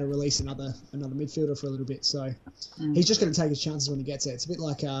 might be able to release another midfielder for a little bit. So he's just going to take his chances when he gets it. It's a bit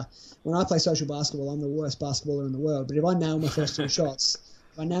like when I play social basketball, I'm the worst basketballer in the world, but if I nail my first 2 shots.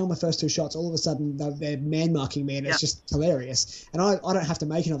 All of a sudden they're man-marking me, and it's just hilarious. And I don't have to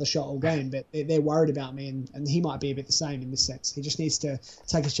make another shot all game, but they're worried about me, and he might be a bit the same in this sense. He just needs to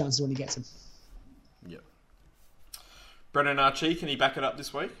take his chances when he gets them. Yep. Brendan Archie, can he back it up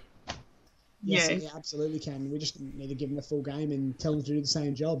this week? Yes, he absolutely can. We just need to give him a full game and tell him to do the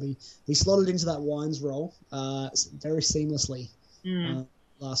same job. He slotted into that Wines role very seamlessly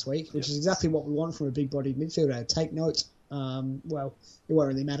last week, which is exactly what we want from a big-bodied midfielder. Take note. Well, it won't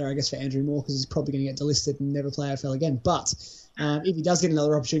really matter, I guess, for Andrew Moore because he's probably going to get delisted and never play AFL again. But if he does get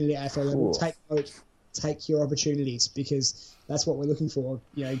another opportunity at AFL level, take your opportunities because that's what we're looking for.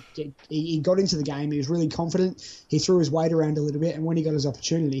 He got into the game. He was really confident. He threw his weight around a little bit, and when he got his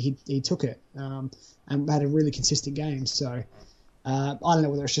opportunity, he took it and had a really consistent game. So I don't know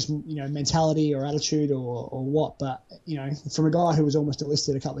whether it's just mentality or attitude or what, but from a guy who was almost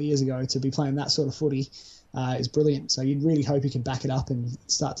delisted a couple of years ago to be playing that sort of footy. Is brilliant. So you'd really hope he can back it up and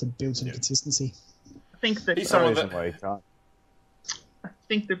start to build some consistency. I think that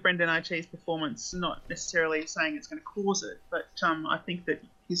Brendan Archie's performance, not necessarily saying it's going to cause it, but I think that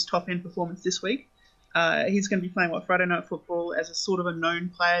his top end performance this week, he's going to be playing Friday Night Football as a sort of a known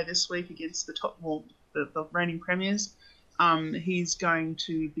player this week against the reigning premiers. He's going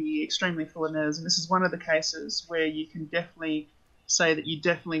to be extremely full of nerves, and this is one of the cases where you can definitely say that you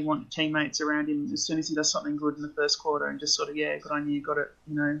definitely want teammates around him as soon as he does something good in the first quarter and just sort of, good on you, got it,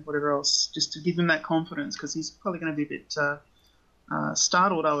 whatever else, just to give him that confidence because he's probably going to be a bit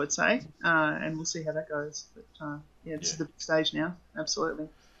startled, I would say, and we'll see how that goes. But, this is the big stage now, absolutely.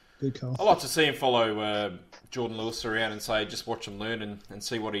 Good call. I like to see him follow Jordan Lewis around and say, just watch him learn and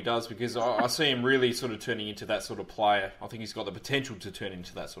see what he does because I see him really sort of turning into that sort of player. I think he's got the potential to turn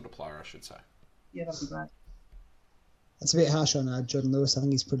into that sort of player, I should say. Yeah, that'd be great. That's a bit harsh on Jordan Lewis. I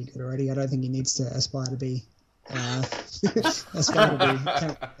think he's pretty good already. I don't think he needs to aspire to be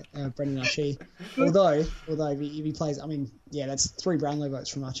Brendan Archie. Although if he plays, that's 3 Brownlow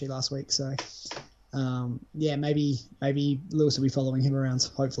votes from Archie last week. So maybe Lewis will be following him around.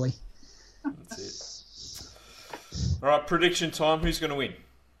 Hopefully. That's it. All right, prediction time. Who's going to win?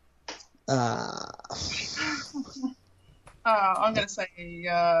 I'm going to say.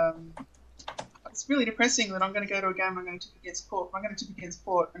 It's really depressing that I'm going to go to a game I'm going to tip against Port. I'm going to tip against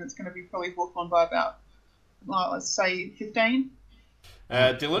Port, and it's going to be probably Hawthorn by about, let's say, 15.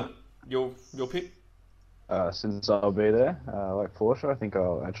 Dylan, your pick? Since I'll be there, like Forshaw, I think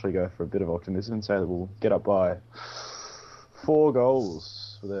I'll actually go for a bit of optimism and say that we'll get up by 4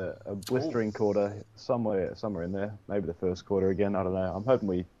 goals with a blistering quarter somewhere in there. Maybe the first quarter again, I don't know. I'm hoping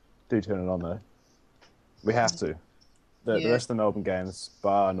we do turn it on, though. We have to. The rest of the Melbourne games,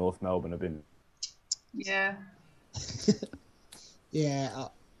 bar North Melbourne, have been... Yeah.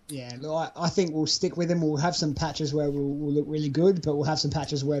 Look, I think we'll stick with them. We'll have some patches where we'll look really good, but we'll have some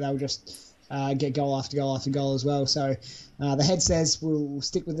patches where they'll just get goal after goal after goal as well. So the head says we'll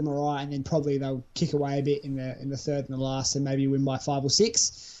stick with them all right, and then probably they'll kick away a bit in the third and the last, and maybe win by 5 or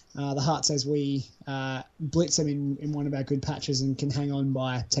 6. The heart says we blitz them in one of our good patches and can hang on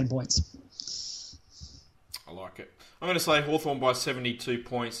by 10 points. I like it. I'm going to say Hawthorn by 72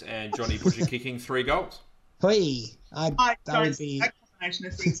 points and Johnny Butcher kicking 3 goals. Hey, I that don't would see be. that combination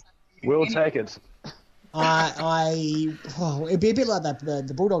of things. We'll take it. It'd be a bit like that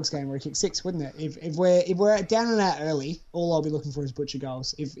the Bulldogs game where he kicked 6, wouldn't it? If we're down and out early, all I'll be looking for is Butcher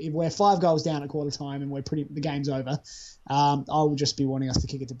goals. If we're 5 goals down at quarter time and the game's over, I will just be wanting us to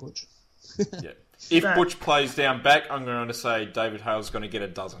kick it to Butch. Yeah. If Butch plays down back, I'm going to say David Hale's going to get a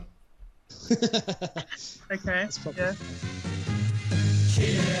dozen. Okay. Yeah.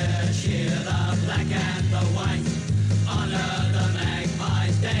 Cheer the black and the white. Honour the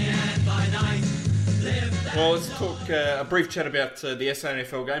Magpies day and by night. Well, let's talk a brief chat about the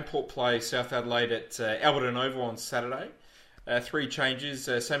SANFL game. Port play South Adelaide at Alberton Oval on Saturday. 3 changes.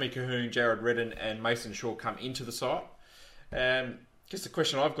 Sammy Cahoon, Jared Redden and Mason Shaw come into the side. I guess the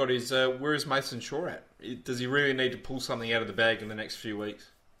question I've got is, where is Mason Shaw at? Does he really need to pull something out of the bag in the next few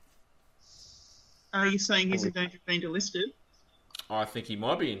weeks? Are you saying he's in danger of being delisted? I think he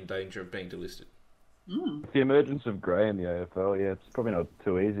might be in danger of being delisted. The emergence of Gray in the AFL, it's probably not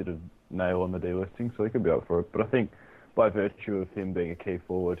too easy to nail on the delisting, so he could be up for it. But I think by virtue of him being a key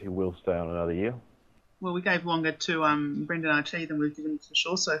forward, he will stay on another year. Well, we gave longer to Brendan Archie than we've given to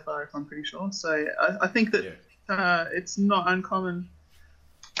Shaw so far, if I'm pretty sure. So I think that it's not uncommon.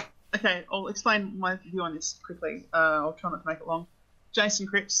 Okay, I'll explain my view on this quickly. I'll try not to make it long. Jason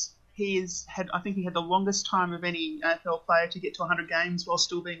Cripps, I think he had the longest time of any AFL player to get to 100 games while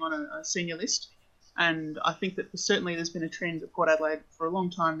still being on a senior list. And I think that certainly there's been a trend at Port Adelaide for a long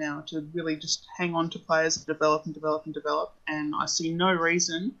time now to really just hang on to players and develop and develop and develop. And I see no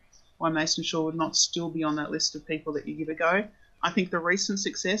reason why Mason Shaw would not still be on that list of people that you give a go. I think the recent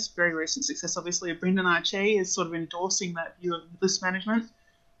success, very recent success, obviously, of Brendan Archie is sort of endorsing that view of list management.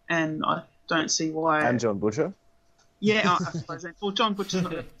 And I don't see why... And John Butcher? Yeah, I suppose. Well, John Butcher's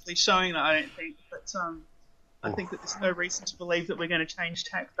not really showing that, I don't think. But I think that there's no reason to believe that we're going to change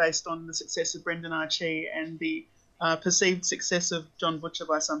tack based on the success of Brendan Archie and the perceived success of John Butcher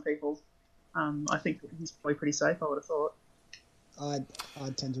by some people. I think that he's probably pretty safe, I would have thought. I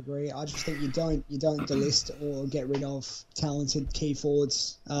tend to agree. I just think you don't delist or get rid of talented key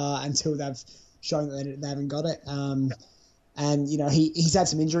forwards until they've shown that they haven't got it. And he's had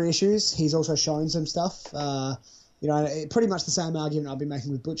some injury issues. He's also shown some stuff. Pretty much the same argument I've been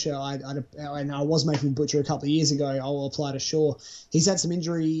making with Butcher. And I was making with Butcher a couple of years ago. I'll apply to Shaw. He's had some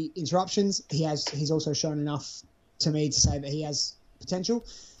injury interruptions. He's also shown enough to me to say that he has potential.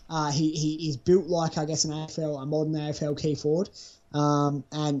 He's built like, I guess, a modern AFL key forward.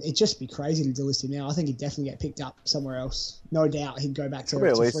 And it'd just be crazy to delist him now. I think he'd definitely get picked up somewhere else. No doubt he'd go back to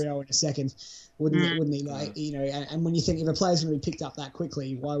Freo in a second. Wouldn't he? And when you think if a player's going to be picked up that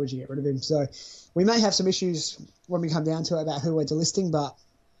quickly, why would you get rid of him? So we may have some issues when we come down to it about who we're delisting, but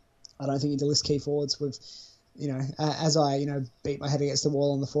I don't think you delist key forwards with, as I, beat my head against the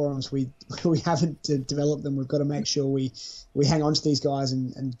wall on the forums, we haven't developed them. We've got to make sure we hang on to these guys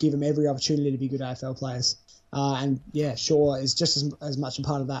and give them every opportunity to be good AFL players. Shaw is just as much a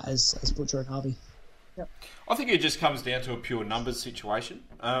part of that as Butcher and Harvey. Yep. I think it just comes down to a pure numbers situation.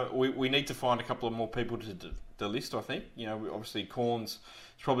 We need to find a couple of more people to delist, I think. Obviously Corns is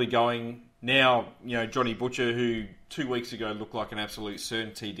probably going now. Johnny Butcher, who 2 weeks ago looked like an absolute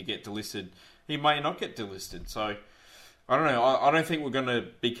certainty to get delisted, he may not get delisted. So I don't know. I don't think we're going to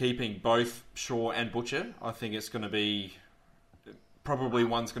be keeping both Shaw and Butcher. I think it's going to be probably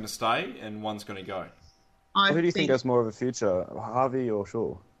one's going to stay and one's going to go. Who do you think has more of a future, Harvey or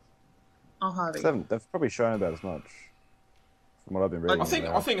Shaw? Oh, Harvey. They've probably shown about as much from what I've been reading.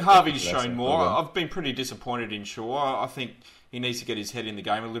 I think Harvey's shown more. I've been pretty disappointed in Shaw. I think he needs to get his head in the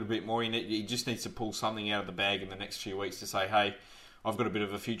game a little bit more. He just needs to pull something out of the bag in the next few weeks to say, hey, I've got a bit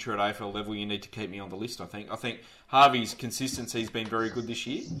of a future at AFL level. You need to keep me on the list, I think. I think Harvey's consistency has been very good this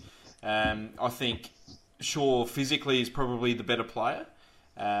year. I think Shaw physically is probably the better player.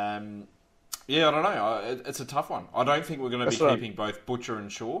 I don't know. It's a tough one. I don't think we're going to be keeping both Butcher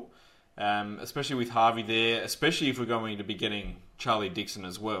and Shaw. Especially with Harvey there, especially if we're going to be getting Charlie Dixon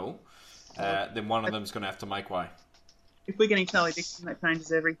as well, then one of them's going to have to make way. If we're getting Charlie Dixon, that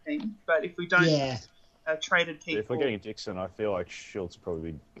changes everything. But if we don't traded key if we're getting Dixon, I feel like Schultz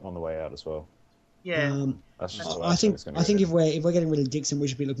probably on the way out as well. Yeah. That's just I think if we're getting rid of Dixon, we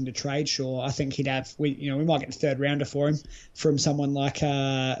should be looking to trade Shaw. I think he'd have we might get a third rounder for him from someone like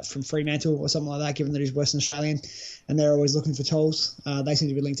from Fremantle or something like that, given that he's Western Australian, and they're always looking for tools. They seem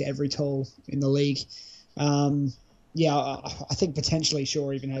to be linked to every tool in the league. I think potentially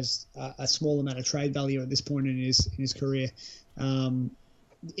Shaw even has a small amount of trade value at this point in his career.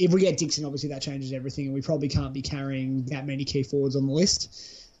 If we get Dixon, obviously that changes everything, and we probably can't be carrying that many key forwards on the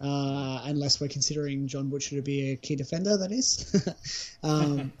list. Unless we're considering John Butcher to be a key defender, that is.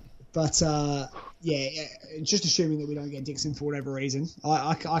 But just assuming that we don't get Dixon for whatever reason,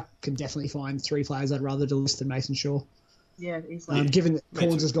 I can definitely find 3 players I'd rather delist than Mason Shaw. Yeah, easily. Given that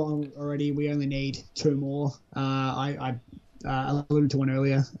Corns has gone already, we only need 2 more. I alluded to one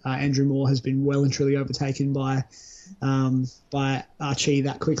earlier. Andrew Moore has been well and truly overtaken by Archie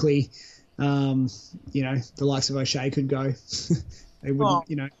that quickly. The likes of O'Shea could go. They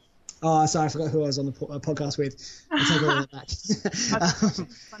wouldn't, Oh, sorry, I forgot who I was on the podcast with. I'll take all that back. That's a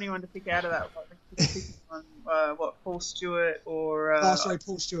funny one to pick out of that. Paul Stewart or...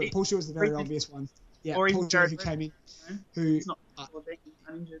 Paul Stewart. Paul Stewart's the very obvious one. Yeah, or Paul even Stewart, Jared who came in... He's not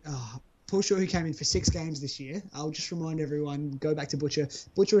uninjured. Paul Stewart, who came in for 6 games this year. I'll just remind everyone, go back to Butcher.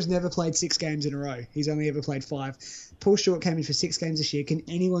 Butcher has never played 6 games in a row. He's only ever played 5. Paul Stewart came in for 6 games this year. Can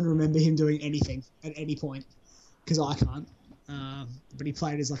anyone remember him doing anything at any point? Because I can't. But he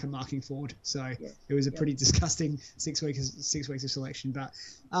played as like a marking forward, so it was a pretty disgusting 6 weeks of selection. But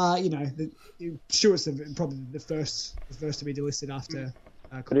Stewart's probably the first to be delisted after.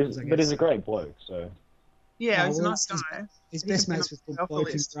 But he's a great bloke, so. Yeah, he's a nice guy. He's best mates with the bloke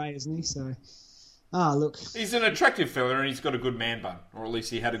and Gray, isn't he? So. Look. He's an attractive fella, and he's got a good man bun, or at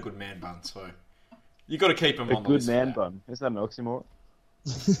least he had a good man bun. So you got to keep him on the list. A good man bun. Is that an oxymoron?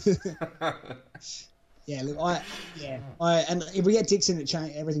 Yeah, look, and if we get Dixon,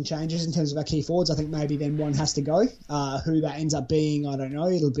 everything changes in terms of our key forwards. I think maybe then one has to go. Who that ends up being, I don't know.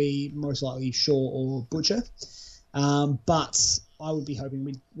 It'll be most likely Shaw or Butcher. But I would be hoping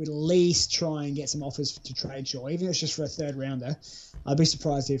we'd at least try and get some offers to trade Shaw, even if it's just for a 3rd rounder. I'd be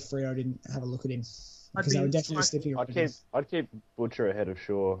surprised if Freo didn't have a look at him, because they were definitely sniffing around him. I'd keep Butcher ahead of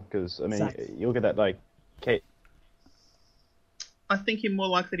Shaw, because you look at that I think you're more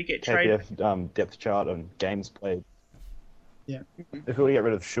likely to get traded. KPF depth chart on games played. Yeah. If we were to get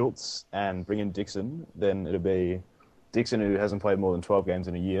rid of Schultz and bring in Dixon, then it'll be Dixon, who hasn't played more than 12 games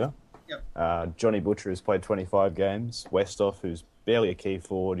in a year. Yep. Johnny Butcher, who's played 25 games. Westhoff, who's barely a key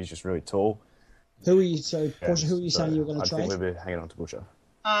forward. He's just really tall. Who are you saying you were going to trade? I think we'll be hanging on to Butcher.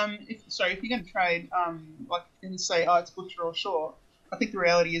 If you're going to trade, and say, it's Butcher or Shaw, I think the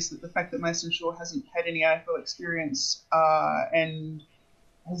reality is that the fact that Mason Shaw hasn't had any AFL experience and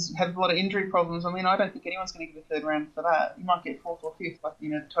has had a lot of injury problems, I don't think anyone's going to give a 3rd round for that. You might get 4th or 5th,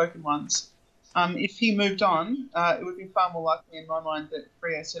 the token ones. If he moved on, it would be far more likely in my mind that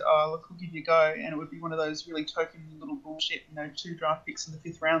Freo said, look, we'll give you a go, and it would be one of those really token little bullshit, 2 draft picks in the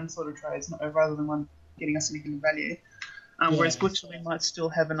 5th round sort of trades, rather than one getting us anything of value. Whereas Butcher might still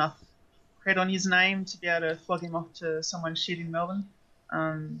have enough cred on his name to be able to flog him off to someone shit in Melbourne.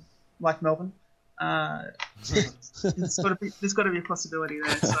 Like Melbourne. There's got to be a possibility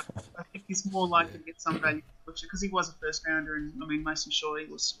there. So I think he's more likely to get some value for Butcher, because he was a 1st rounder, and Mason Shaw, he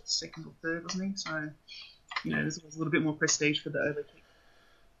was 2nd or 3rd, wasn't he? So there's a little bit more prestige for the overkick.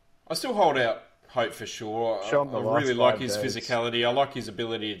 I still hold out hope for Shaw. I really like his physicality. I like his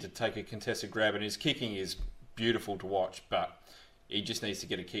ability to take a contested grab, and his kicking is beautiful to watch, but he just needs to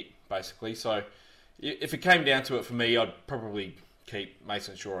get a kick, basically. So if it came down to it for me, I'd probably keep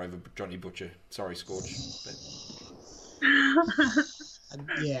Mason Shaw over Johnny Butcher. Sorry, Scorch.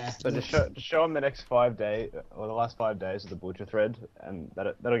 Yeah. So just show him the next 5 days, or the last 5 days of the Butcher thread, and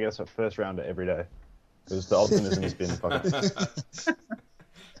that'll get us a 1st rounder every day. Because the optimism has been fucking...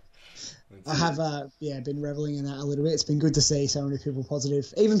 I have been reveling in that a little bit. It's been good to see so many people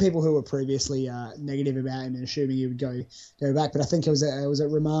positive, even people who were previously negative about him and assuming he would go back. But I think it was at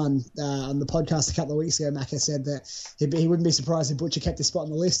Rahman on the podcast a couple of weeks ago. Macca said that he wouldn't be surprised if Butcher kept his spot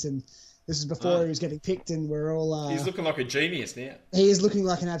on the list, and this is before he was getting picked, and we're all. He's looking like a genius now. He is looking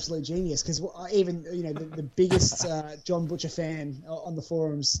like an absolute genius, because even the biggest John Butcher fan on the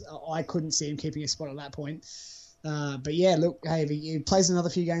forums, I couldn't see him keeping his spot at that point. But yeah, look, hey, if he plays another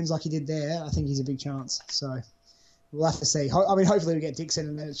few games like he did there, I think he's a big chance. So we'll have to see. Hopefully we get Dixon,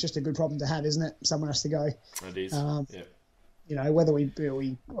 and then it's just a good problem to have, isn't it? Someone has to go. It is. Yeah. Whether we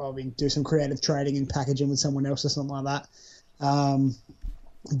do some creative trading and packaging with someone else or something like that.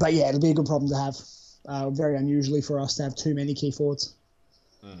 But yeah, it'll be a good problem to have. Very unusually for us to have too many key forwards.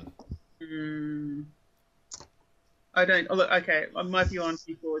 I don't. Okay, my view on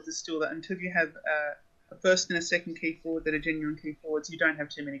key forwards is still that until you have a 1st and a 2nd key forward that are genuine key forwards, you don't have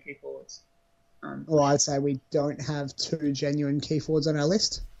too many key forwards. Well, I'd say we don't have 2 genuine key forwards on our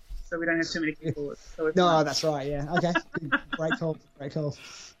list. So we don't have too many key forwards. So that's right, yeah. Okay, great call.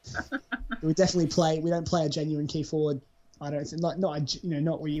 We definitely we don't play a genuine key forward I don't think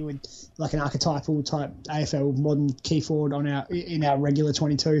not where you would like an archetypal type AFL modern key forward in our regular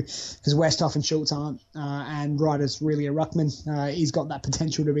 22 because Westhoff and Schultz aren't, and Ryder's really a ruckman. He's got that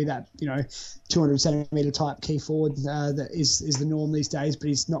potential to be that 200 centimetre type key forward that is the norm these days, but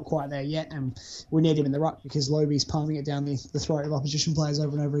he's not quite there yet, and we need him in the ruck because Loby's palming it down the throat of opposition players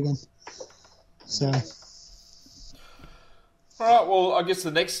over and over again. So. All right, well, I guess the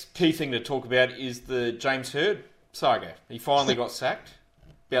next key thing to talk about is the James Hird saga. He finally got sacked.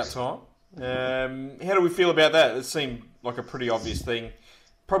 About time. How do we feel about that? It seemed like a pretty obvious thing.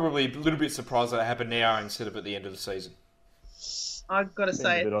 Probably a little bit surprised that it happened now instead of at the end of the season. I've got to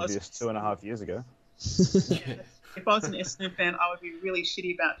say, a bit obvious 2.5 years ago. If I was an Essendon fan, I would be really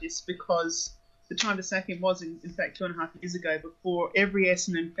shitty about this because the time to sack him was, in fact, 2.5 years ago, before every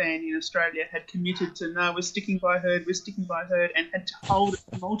Essendon fan in Australia had committed to, no, we're sticking by Hird, and had to hold it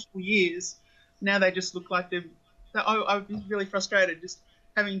for multiple years. Now they just look like I would be really frustrated just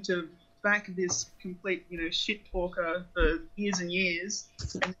having to back this complete, shit talker for years and years,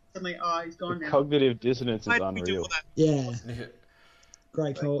 and suddenly, he's gone now. Cognitive dissonance is How do we do unreal. all that? Yeah.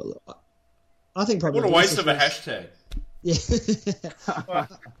 Great call. I think probably What a waste of a hashtag. Yeah.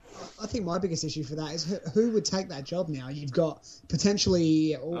 I think my biggest issue for that is who would take that job now. You've got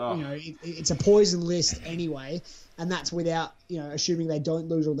potentially, it's a poison list anyway, and that's without, assuming they don't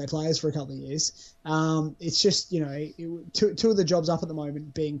lose all their players for a couple of years. It's just, two of the jobs up at the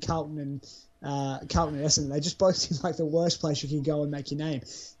moment being Carlton and Essendon. They just both seem like the worst place you can go and make your name.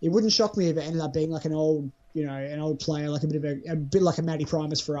 It wouldn't shock me if it ended up being like an old player, like a bit like a Matty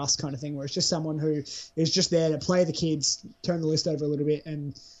Primus for us kind of thing, where it's just someone who is just there to play the kids, turn the list over a little bit,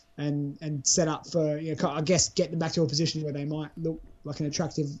 and set up for, I guess, get them back to a position where they might look like an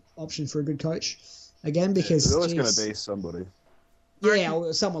attractive option for a good coach again. Because There's always going to be somebody.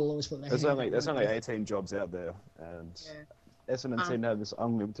 Yeah, someone will always put their There's hand only up. 18 jobs out there, and Essendon seem to have this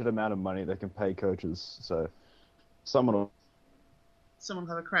unlimited amount of money they can pay coaches. So someone will,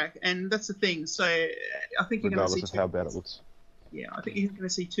 have a crack, and that's the thing. So I think you're going to see regardless of how bad it looks. Yeah, I think you're going to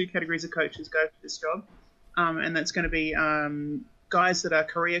see two categories of coaches go for this job, and that's going to be guys that are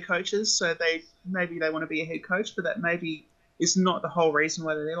career coaches. So they want to be a head coach, but that maybe is not the whole reason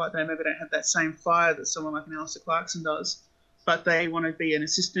why they're there. Like they maybe don't have that same fire that someone like an Alistair Clarkson does, but they want to be an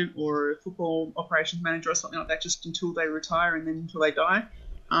assistant or a football operations manager or something like that just until they retire and then until they die.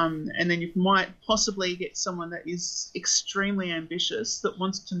 And then you might possibly get someone that is extremely ambitious that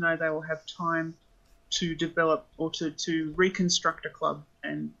wants to know they will have time to develop or to reconstruct a club.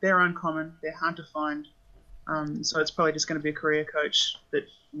 And they're uncommon. They're hard to find. So it's probably just going to be a career coach that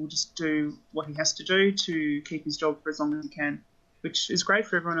will just do what he has to do to keep his job for as long as he can, which is great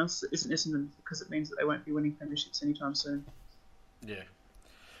for everyone else that isn't Essendon because it means that they won't be winning premierships anytime soon. Yeah.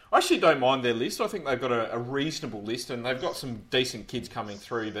 I actually don't mind their list. I think they've got a reasonable list and they've got some decent kids coming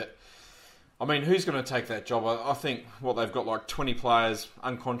through. But, I mean, who's going to take that job? I think they've got like 20 players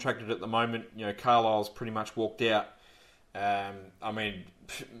uncontracted at the moment. Carlisle's pretty much walked out. I mean,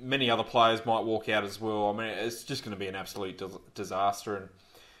 many other players might walk out as well. I mean, it's just going to be an absolute disaster. And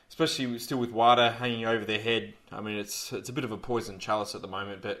especially still with WADA hanging over their head. I mean, it's a bit of a poison chalice at the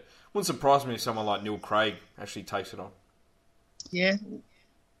moment. But it wouldn't surprise me if someone like Neil Craig actually takes it on. Yeah.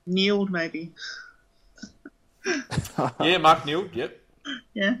 Kneeled, maybe. Yeah, Mark Neild, yep.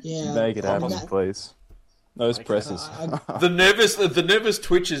 Yeah. Make it happen, please. Those presses. The nervous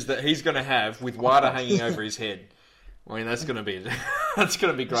twitches that he's going to have with WADA hanging over his head. I mean, that's going to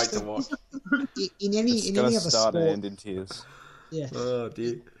be great to watch. In any other start sport, and end in tears. yeah. Oh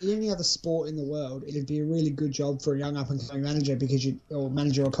dear. In any other sport in the world, it'd be a really good job for a young up-and-coming manager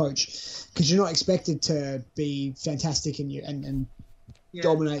manager or coach, because you're not expected to be fantastic and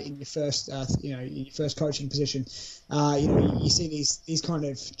dominate in your first, your first coaching position. You see these kind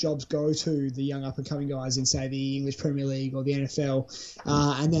of jobs go to the young up-and-coming guys in, say, the English Premier League or the NFL,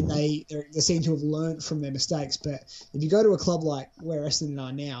 and then they seem to have learnt from their mistakes. But if you go to a club like where Essendon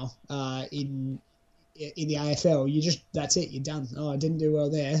are now, in the AFL, that's it, you're done. Oh, I didn't do well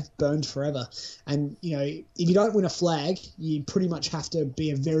there, burned forever. And, if you don't win a flag, you pretty much have to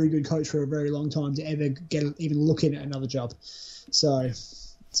be a very good coach for a very long time to ever even look in at another job. So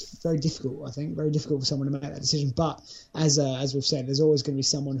it's very difficult, I think, very difficult for someone to make that decision. But as we've said, there's always going to be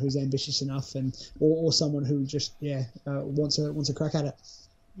someone who's ambitious enough or someone who just, wants a crack at it.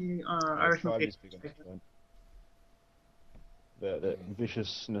 Yeah, I reckon the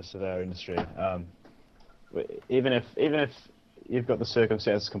viciousness of our industry. Even if you've got the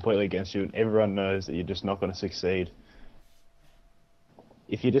circumstances completely against you and everyone knows that you're just not going to succeed,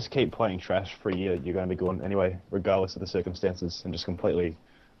 if you just keep playing trash for a year, you're going to be gone anyway, regardless of the circumstances, and just completely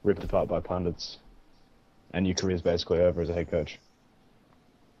ripped apart by pundits. and your career's basically over as a head coach.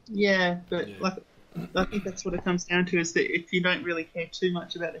 Yeah, but I think that's what it comes down to, is that if you don't really care too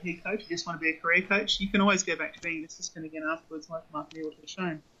much about the head coach, you just want to be a career coach, you can always go back to being an assistant again afterwards, like Mark Neal has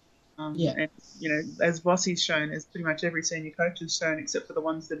shown. And, as Vossi's shown, as pretty much every senior coach has shown, except for the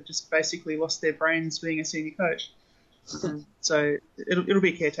ones that have just basically lost their brains being a senior coach. So it'll be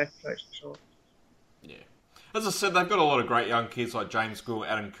a caretaker coach for sure. Yeah. As I said, they've got a lot of great young kids like James Gould,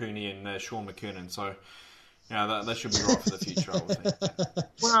 Adam Cooney, and Sean McKernan. So, that should be right for the future, I would think.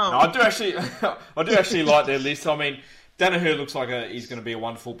 Well, No, I do actually like their list. I mean, Danaher looks like he's going to be a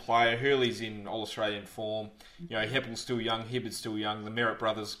wonderful player. Hurley's in All-Australian form. Heppel's still young. Hibbert's still young. The Merritt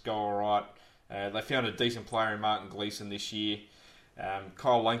brothers go all right. They found a decent player in Martin Gleeson this year.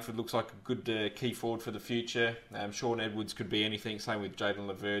 Kyle Langford looks like a good key forward for the future. Sean Edwards could be anything. Same with Jaden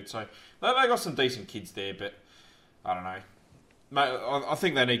Laverde. So they got some decent kids there, but I don't know. I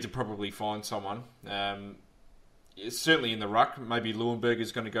think they need to probably find someone. It's certainly in the ruck. Maybe Leuenberg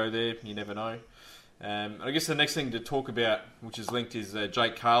is going to go there. You never know. I guess the next thing to talk about, which is linked, is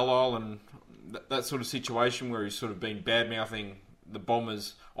Jake Carlisle and that sort of situation where he's sort of been bad-mouthing the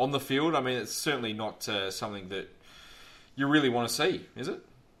Bombers on the field. I mean, it's certainly not something that you really want to see, is it?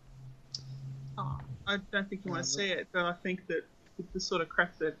 I don't think you want to see it, but I think that with the sort of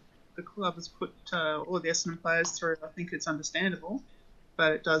crap that the club has put all of the Essendon players through, I think it's understandable.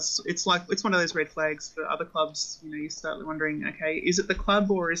 But it's one of those red flags for other clubs. You start wondering, okay, is it the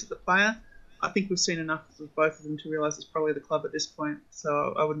club or is it the player? I think we've seen enough of both of them to realise it's probably the club at this point.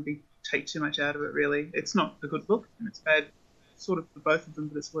 So I wouldn't take too much out of it, really. It's not a good look, and it's bad sort of for both of them,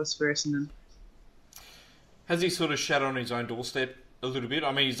 but it's worse for Essendon. Has he sort of shat on his own doorstep a little bit?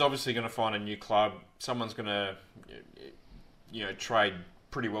 I mean, he's obviously going to find a new club. Someone's going to, trade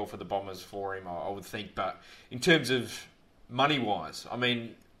pretty well for the Bombers for him, I would think. But in terms of money-wise, I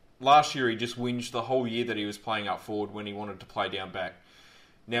mean, last year he just whinged the whole year that he was playing up forward when he wanted to play down back.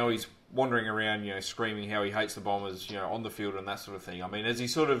 Now he's wandering around, screaming how he hates the Bombers, on the field and that sort of thing. I mean,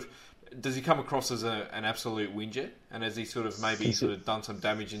 does he come across as an absolute whinger? And has he maybe done some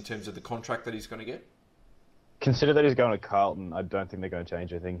damage in terms of the contract that he's going to get? Consider that he's going to Carlton. I don't think they're going to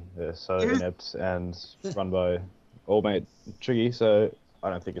change anything. They're so inept and run by all-mate Triggy, so I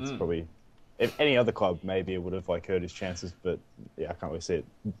don't think it's probably... If any other club, maybe it would have hurt his chances, but I can't really see it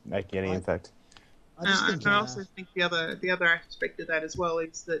making any impact. I also think the other aspect of that as well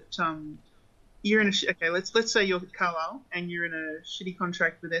is that you're in a let's say you're Carlisle and you're in a shitty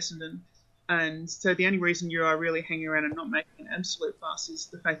contract with Essendon, and so the only reason you are really hanging around and not making an absolute fuss is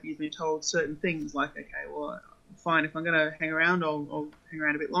the fact that you've been told certain things like, okay, well, fine, if I'm going to hang around, I'll hang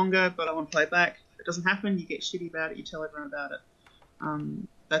around a bit longer, but I want to play back. If it doesn't happen, you get shitty about it, you tell everyone about it.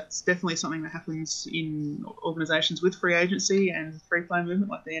 That's definitely something that happens in organisations with free agency and free play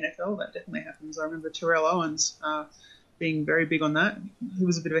movement like the NFL. That definitely happens. I remember Terrell Owens being very big on that. He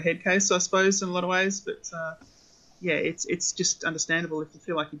was a bit of a head case, I suppose, in a lot of ways. But, it's just understandable if you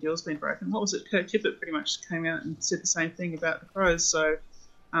feel like your deal's been broken. What was it? Kurt Tippett pretty much came out and said the same thing about the Crows. So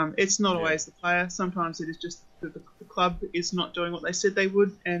it's not always the player. Sometimes it is just that the club is not doing what they said they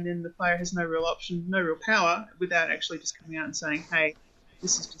would, and then the player has no real option, no real power, without actually just coming out and saying, hey,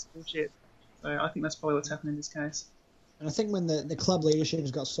 this is just bullshit. So I think that's probably what's happened in this case. And I think when the club leadership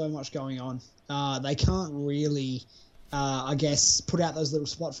has got so much going on, they can't really, put out those little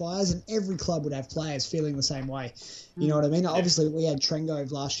spot fires, and every club would have players feeling the same way. You know what I mean? Yeah. Obviously, we had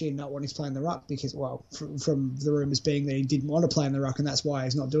Trengove last year not wanting to play in the ruck because, from the rumours being that he didn't want to play in the ruck, and that's why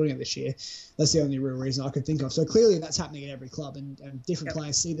he's not doing it this year. That's the only real reason I could think of. So clearly that's happening at every club, and different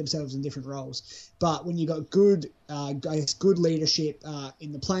players see themselves in different roles. But when you've got good leadership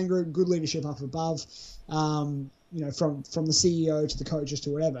in the playing group, good leadership up above, from the CEO to the coaches to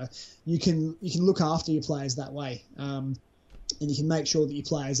whatever, you can look after your players that way, and you can make sure that your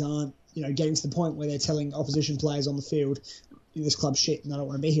players aren't getting to the point where they're telling opposition players on the field, this club's shit and I don't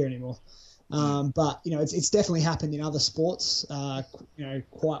want to be here anymore. But it's definitely happened in other sports,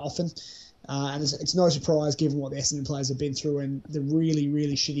 quite often, and it's no surprise given what the Essendon players have been through and the really,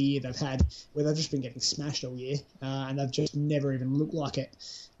 really shitty year they've had, where they've just been getting smashed all year, and they've just never even looked like it.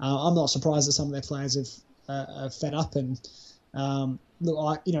 I'm not surprised that some of their players have fed up, and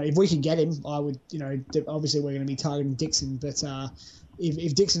if we could get him, I would. Obviously we're going to be targeting Dixon, but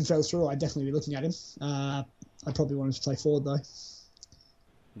if Dixon fell through, I'd definitely be looking at him. I'd probably want him to play forward though.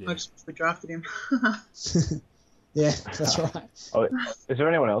 Yeah. I just we drafted him. Yeah, that's right. Is there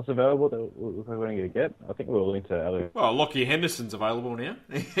anyone else available that we're going to get? I think we're all into Alex. Well, Lockie Henderson's available now.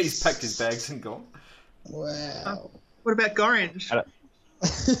 He's packed his bags and gone. Wow. What about Gorringe?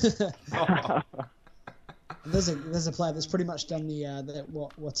 There's a player that's pretty much done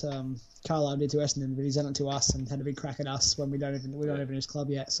what Carlisle did to Essendon, but he's done it to us and had a big crack at us when we don't even his club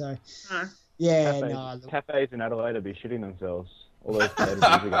yet. So Cafes in Adelaide will be shitting themselves. All those players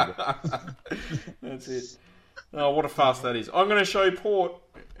are going to That's it. Oh, what a fast that is. I'm going to show Port,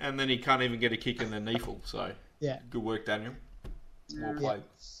 and then he can't even get a kick in the kneeful. So yeah, good work, Daniel. Well played.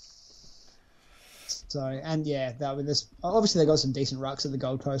 So that with this, obviously they got some decent rucks at the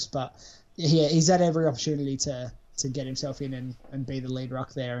Gold Coast, but he's had every opportunity to get himself in and be the lead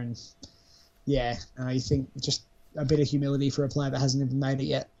ruck there, and you think just a bit of humility for a player that hasn't even made it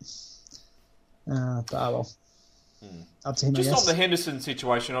yet. But well, up to him. Just I guess. on the Henderson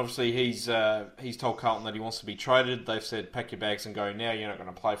situation, obviously he's told Carlton that he wants to be traded. They've said pack your bags and go now. You're not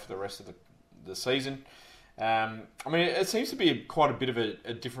going to play for the rest of the season. I mean, it seems to be quite a bit of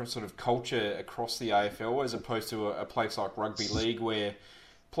a different sort of culture across the AFL as opposed to a place like rugby league where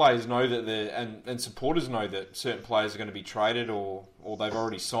players know that and supporters know that certain players are going to be traded or they've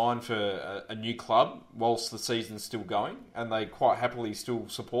already signed for a new club whilst the season's still going, and they quite happily still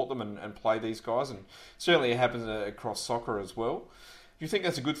support them and play these guys. And certainly it happens across soccer as well. Do you think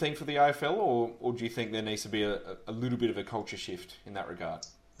that's a good thing for the AFL, or do you think there needs to be a little bit of a culture shift in that regard?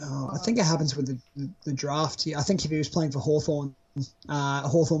 I think it happens with the draft. I think if he was playing for Hawthorn,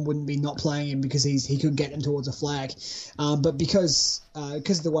 Hawthorn wouldn't be not playing him because he could get him towards a flag. But because of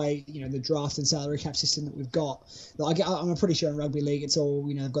the way the draft and salary cap system that we've got, I'm pretty sure in rugby league it's all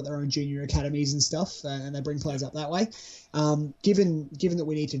they've got their own junior academies and stuff, and they bring players up that way. Given that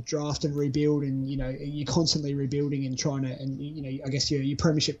we need to draft and rebuild, and you're constantly rebuilding and trying to, and I guess your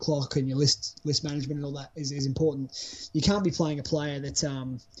premiership clock and your list management and all that is important. You can't be playing a player that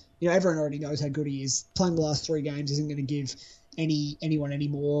everyone already knows how good he is. Playing the last 3 games isn't going to give anyone any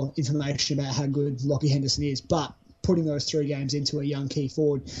more information about how good Lockie Henderson is, but putting those 3 games into a young key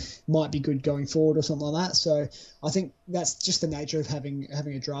forward might be good going forward or something like that. So I think that's just the nature of having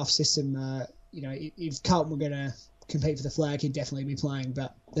a draft system. If Carlton were going to compete for the flag, he'd definitely be playing,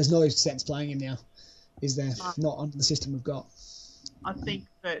 but there's no sense playing him now, is there? Not under the system we've got. I think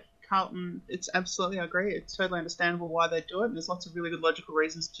that Carlton, I agree, it's totally understandable why they do it, and there's lots of really good logical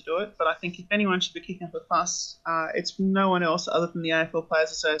reasons to do it, but I think if anyone should be kicking up a fuss, it's no one else other than the AFL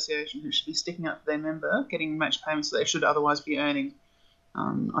Players Association who should be sticking up for their member, getting match payments that they should otherwise be earning.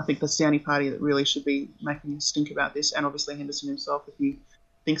 I think that's the only party that really should be making a stink about this, and obviously Henderson himself, if he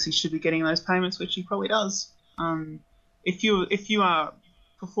thinks he should be getting those payments, which he probably does. If you are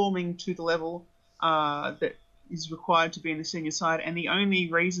performing to the level that is required to be in the senior side, and the only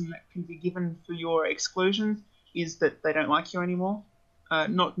reason that can be given for your exclusion is that they don't like you anymore,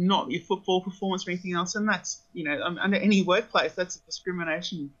 not your football performance or anything else, and that's under any workplace that's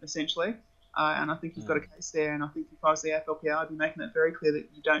discrimination essentially, and I think you've got a case there, and I think if I was the AFLPA I'd be making it very clear that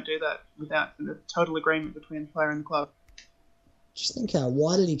you don't do that without a total agreement between the player and the club. Just think,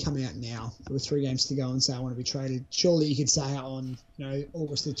 why did he come out now with 3 games to go and say I want to be traded? Surely you could say out on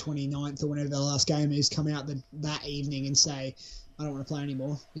August the 29th or whenever the last game is, come out that evening and say I don't want to play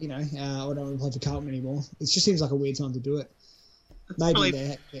anymore. I don't want to play for Carlton anymore. It just seems like a weird time to do it. Maybe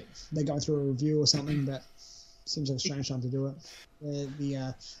they're going through a review or something, but it seems like a strange time to do it.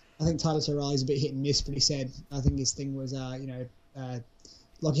 I think Tyler Terrelli's a bit hit and miss, but he said I think his thing was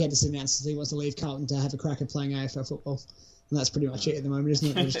Lockie Henderson announced that he wants to leave Carlton to have a crack at playing AFL football. And that's pretty much it at the moment,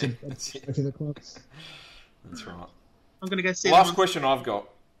 isn't it? Just a the club. That's right. I'm going to go see. Last question I've got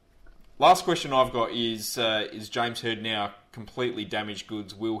is James Hird now completely damaged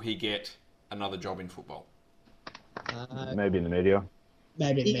goods? Will he get another job in football? Maybe in the media.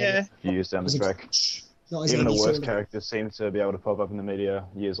 Maybe in the media. A few years down the track. Even the worst characters seem to be able to pop up in the media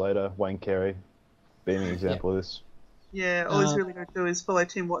years later. Wayne Carey being an example of this. Yeah, all he's really going to do is follow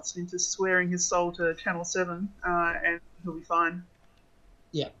Tim Watson into swearing his soul to Channel 7, and he'll be fine.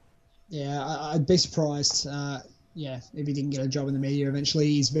 Yeah, I'd be surprised. If he didn't get a job in the media eventually.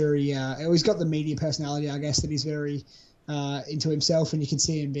 He's very, he's got the media personality, I guess, that he's very into himself, and you can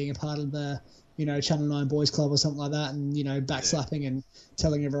see him being a part of the, Channel 9 Boys Club or something like that, and backslapping and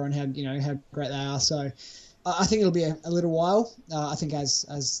telling everyone how great they are. So I think it'll be a little while. I think as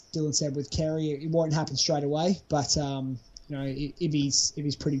Dylan said with Carey, it won't happen straight away, but if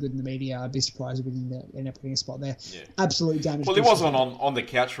he's pretty good in the media, I'd be surprised if he didn't end up getting a spot there. Yeah. Absolutely damaged. Well, he was on the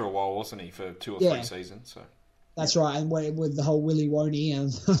couch for a while, wasn't he, for 2 or 3 seasons? So that's right, and with the whole Willy Woney,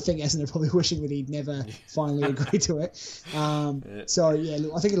 I think Essendon are probably wishing that he'd never finally agree to it. So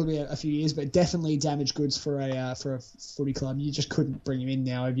look, I think it'll be a few years, but definitely damaged goods for a footy club. You just couldn't bring him in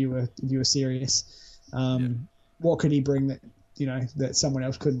now if you were serious. What could he bring that someone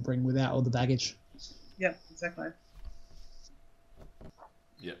else couldn't bring without all the baggage? Yeah, exactly.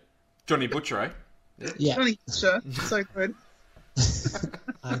 Yeah, Johnny Butcher, Yeah, Johnny Butcher, so good.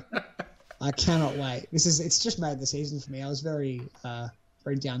 I cannot wait. It's just made the season for me. I was very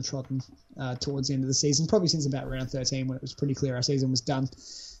downtrodden towards the end of the season, probably since about round 13 when it was pretty clear our season was done.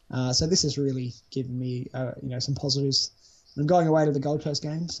 So this has really given me some positives. I'm going away to the Gold Coast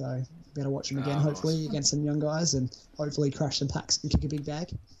game, so better watch them again, hopefully, against some young guys, and hopefully crash some packs and kick a big bag.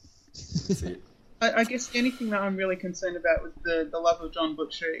 That's it. I guess the only thing that I'm really concerned about with the love of John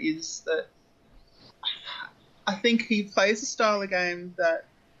Butcher is that I think he plays a style of game that,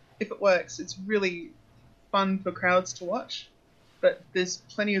 if it works, it's really fun for crowds to watch. But there's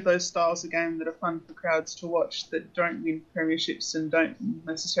plenty of those styles of game that are fun for crowds to watch that don't win premierships and don't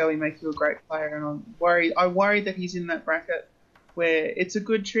necessarily make you a great player. And I worry that he's in that bracket where it's a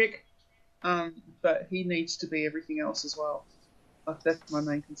good trick, but he needs to be everything else as well. That's my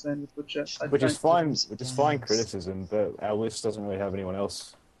main concern with Butcher. Which is fine criticism, but our list doesn't really have anyone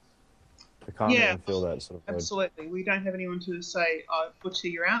else. We can't really feel that sort of word. Absolutely. We don't have anyone to say, Butcher,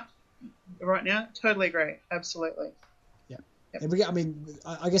 you're out right now. Totally agree. Absolutely. Yeah. I mean,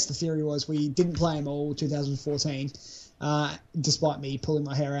 I guess the theory was we didn't play him all 2014, despite me pulling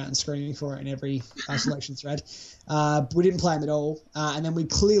my hair out and screaming for it in every selection thread. We didn't play him at all, and then we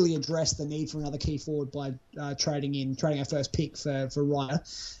clearly addressed the need for another key forward by trading our first pick for Ryder,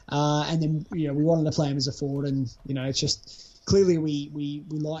 and then we wanted to play him as a forward, and it's just. Clearly, we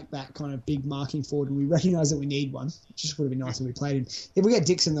like that kind of big marking forward, and we recognise that we need one. It just would have been nice if we played him. If we get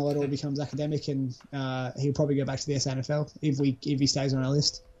Dixon, though, it all becomes academic, and he'll probably go back to the SANFL if he stays on our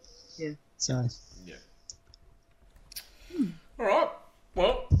list. Yeah. So. Yeah. All right.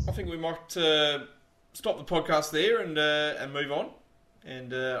 Well, I think we might stop the podcast there and move on,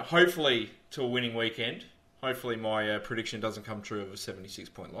 and hopefully to a winning weekend. Hopefully my prediction doesn't come true of a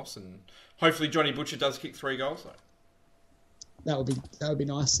 76-point loss, and hopefully Johnny Butcher does kick 3 goals, though. That would be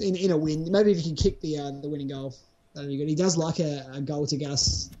nice in a win. Maybe if you can kick the winning goal, that'd be good. He does like a goal to get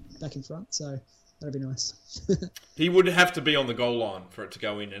us back in front, so that'd be nice. He would have to be on the goal line for it to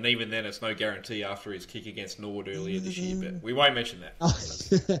go in, and even then, it's no guarantee after his kick against Nord earlier this year. But we won't mention that.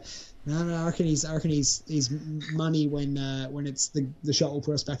 No, I reckon he's money when it's the shot will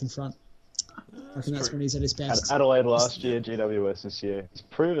put us back in front. I reckon that's when he's at his best. Adelaide last year, GWS this year. He's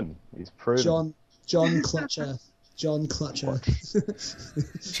proven. John Clutcher. John Clutcher.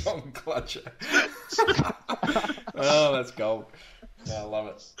 John Clutcher. Oh, that's gold. Yeah, I love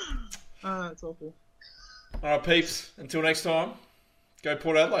it. That's awful. All right, peeps. Until next time, go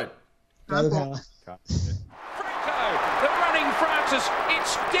Port Adelaide. Go the power. Franco, the running Francis.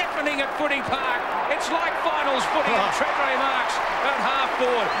 It's deafening at Footy Park. It's like finals footy, and Treadray marks at half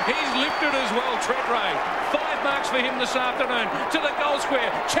forward. He's lifted as well, Treadray. 5 marks for him this afternoon. To the goal square.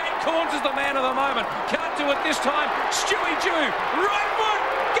 Chad Corns is the man of the moment. Can't do it this time. Stewie Jew. Right foot.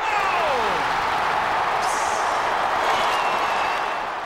 Goal!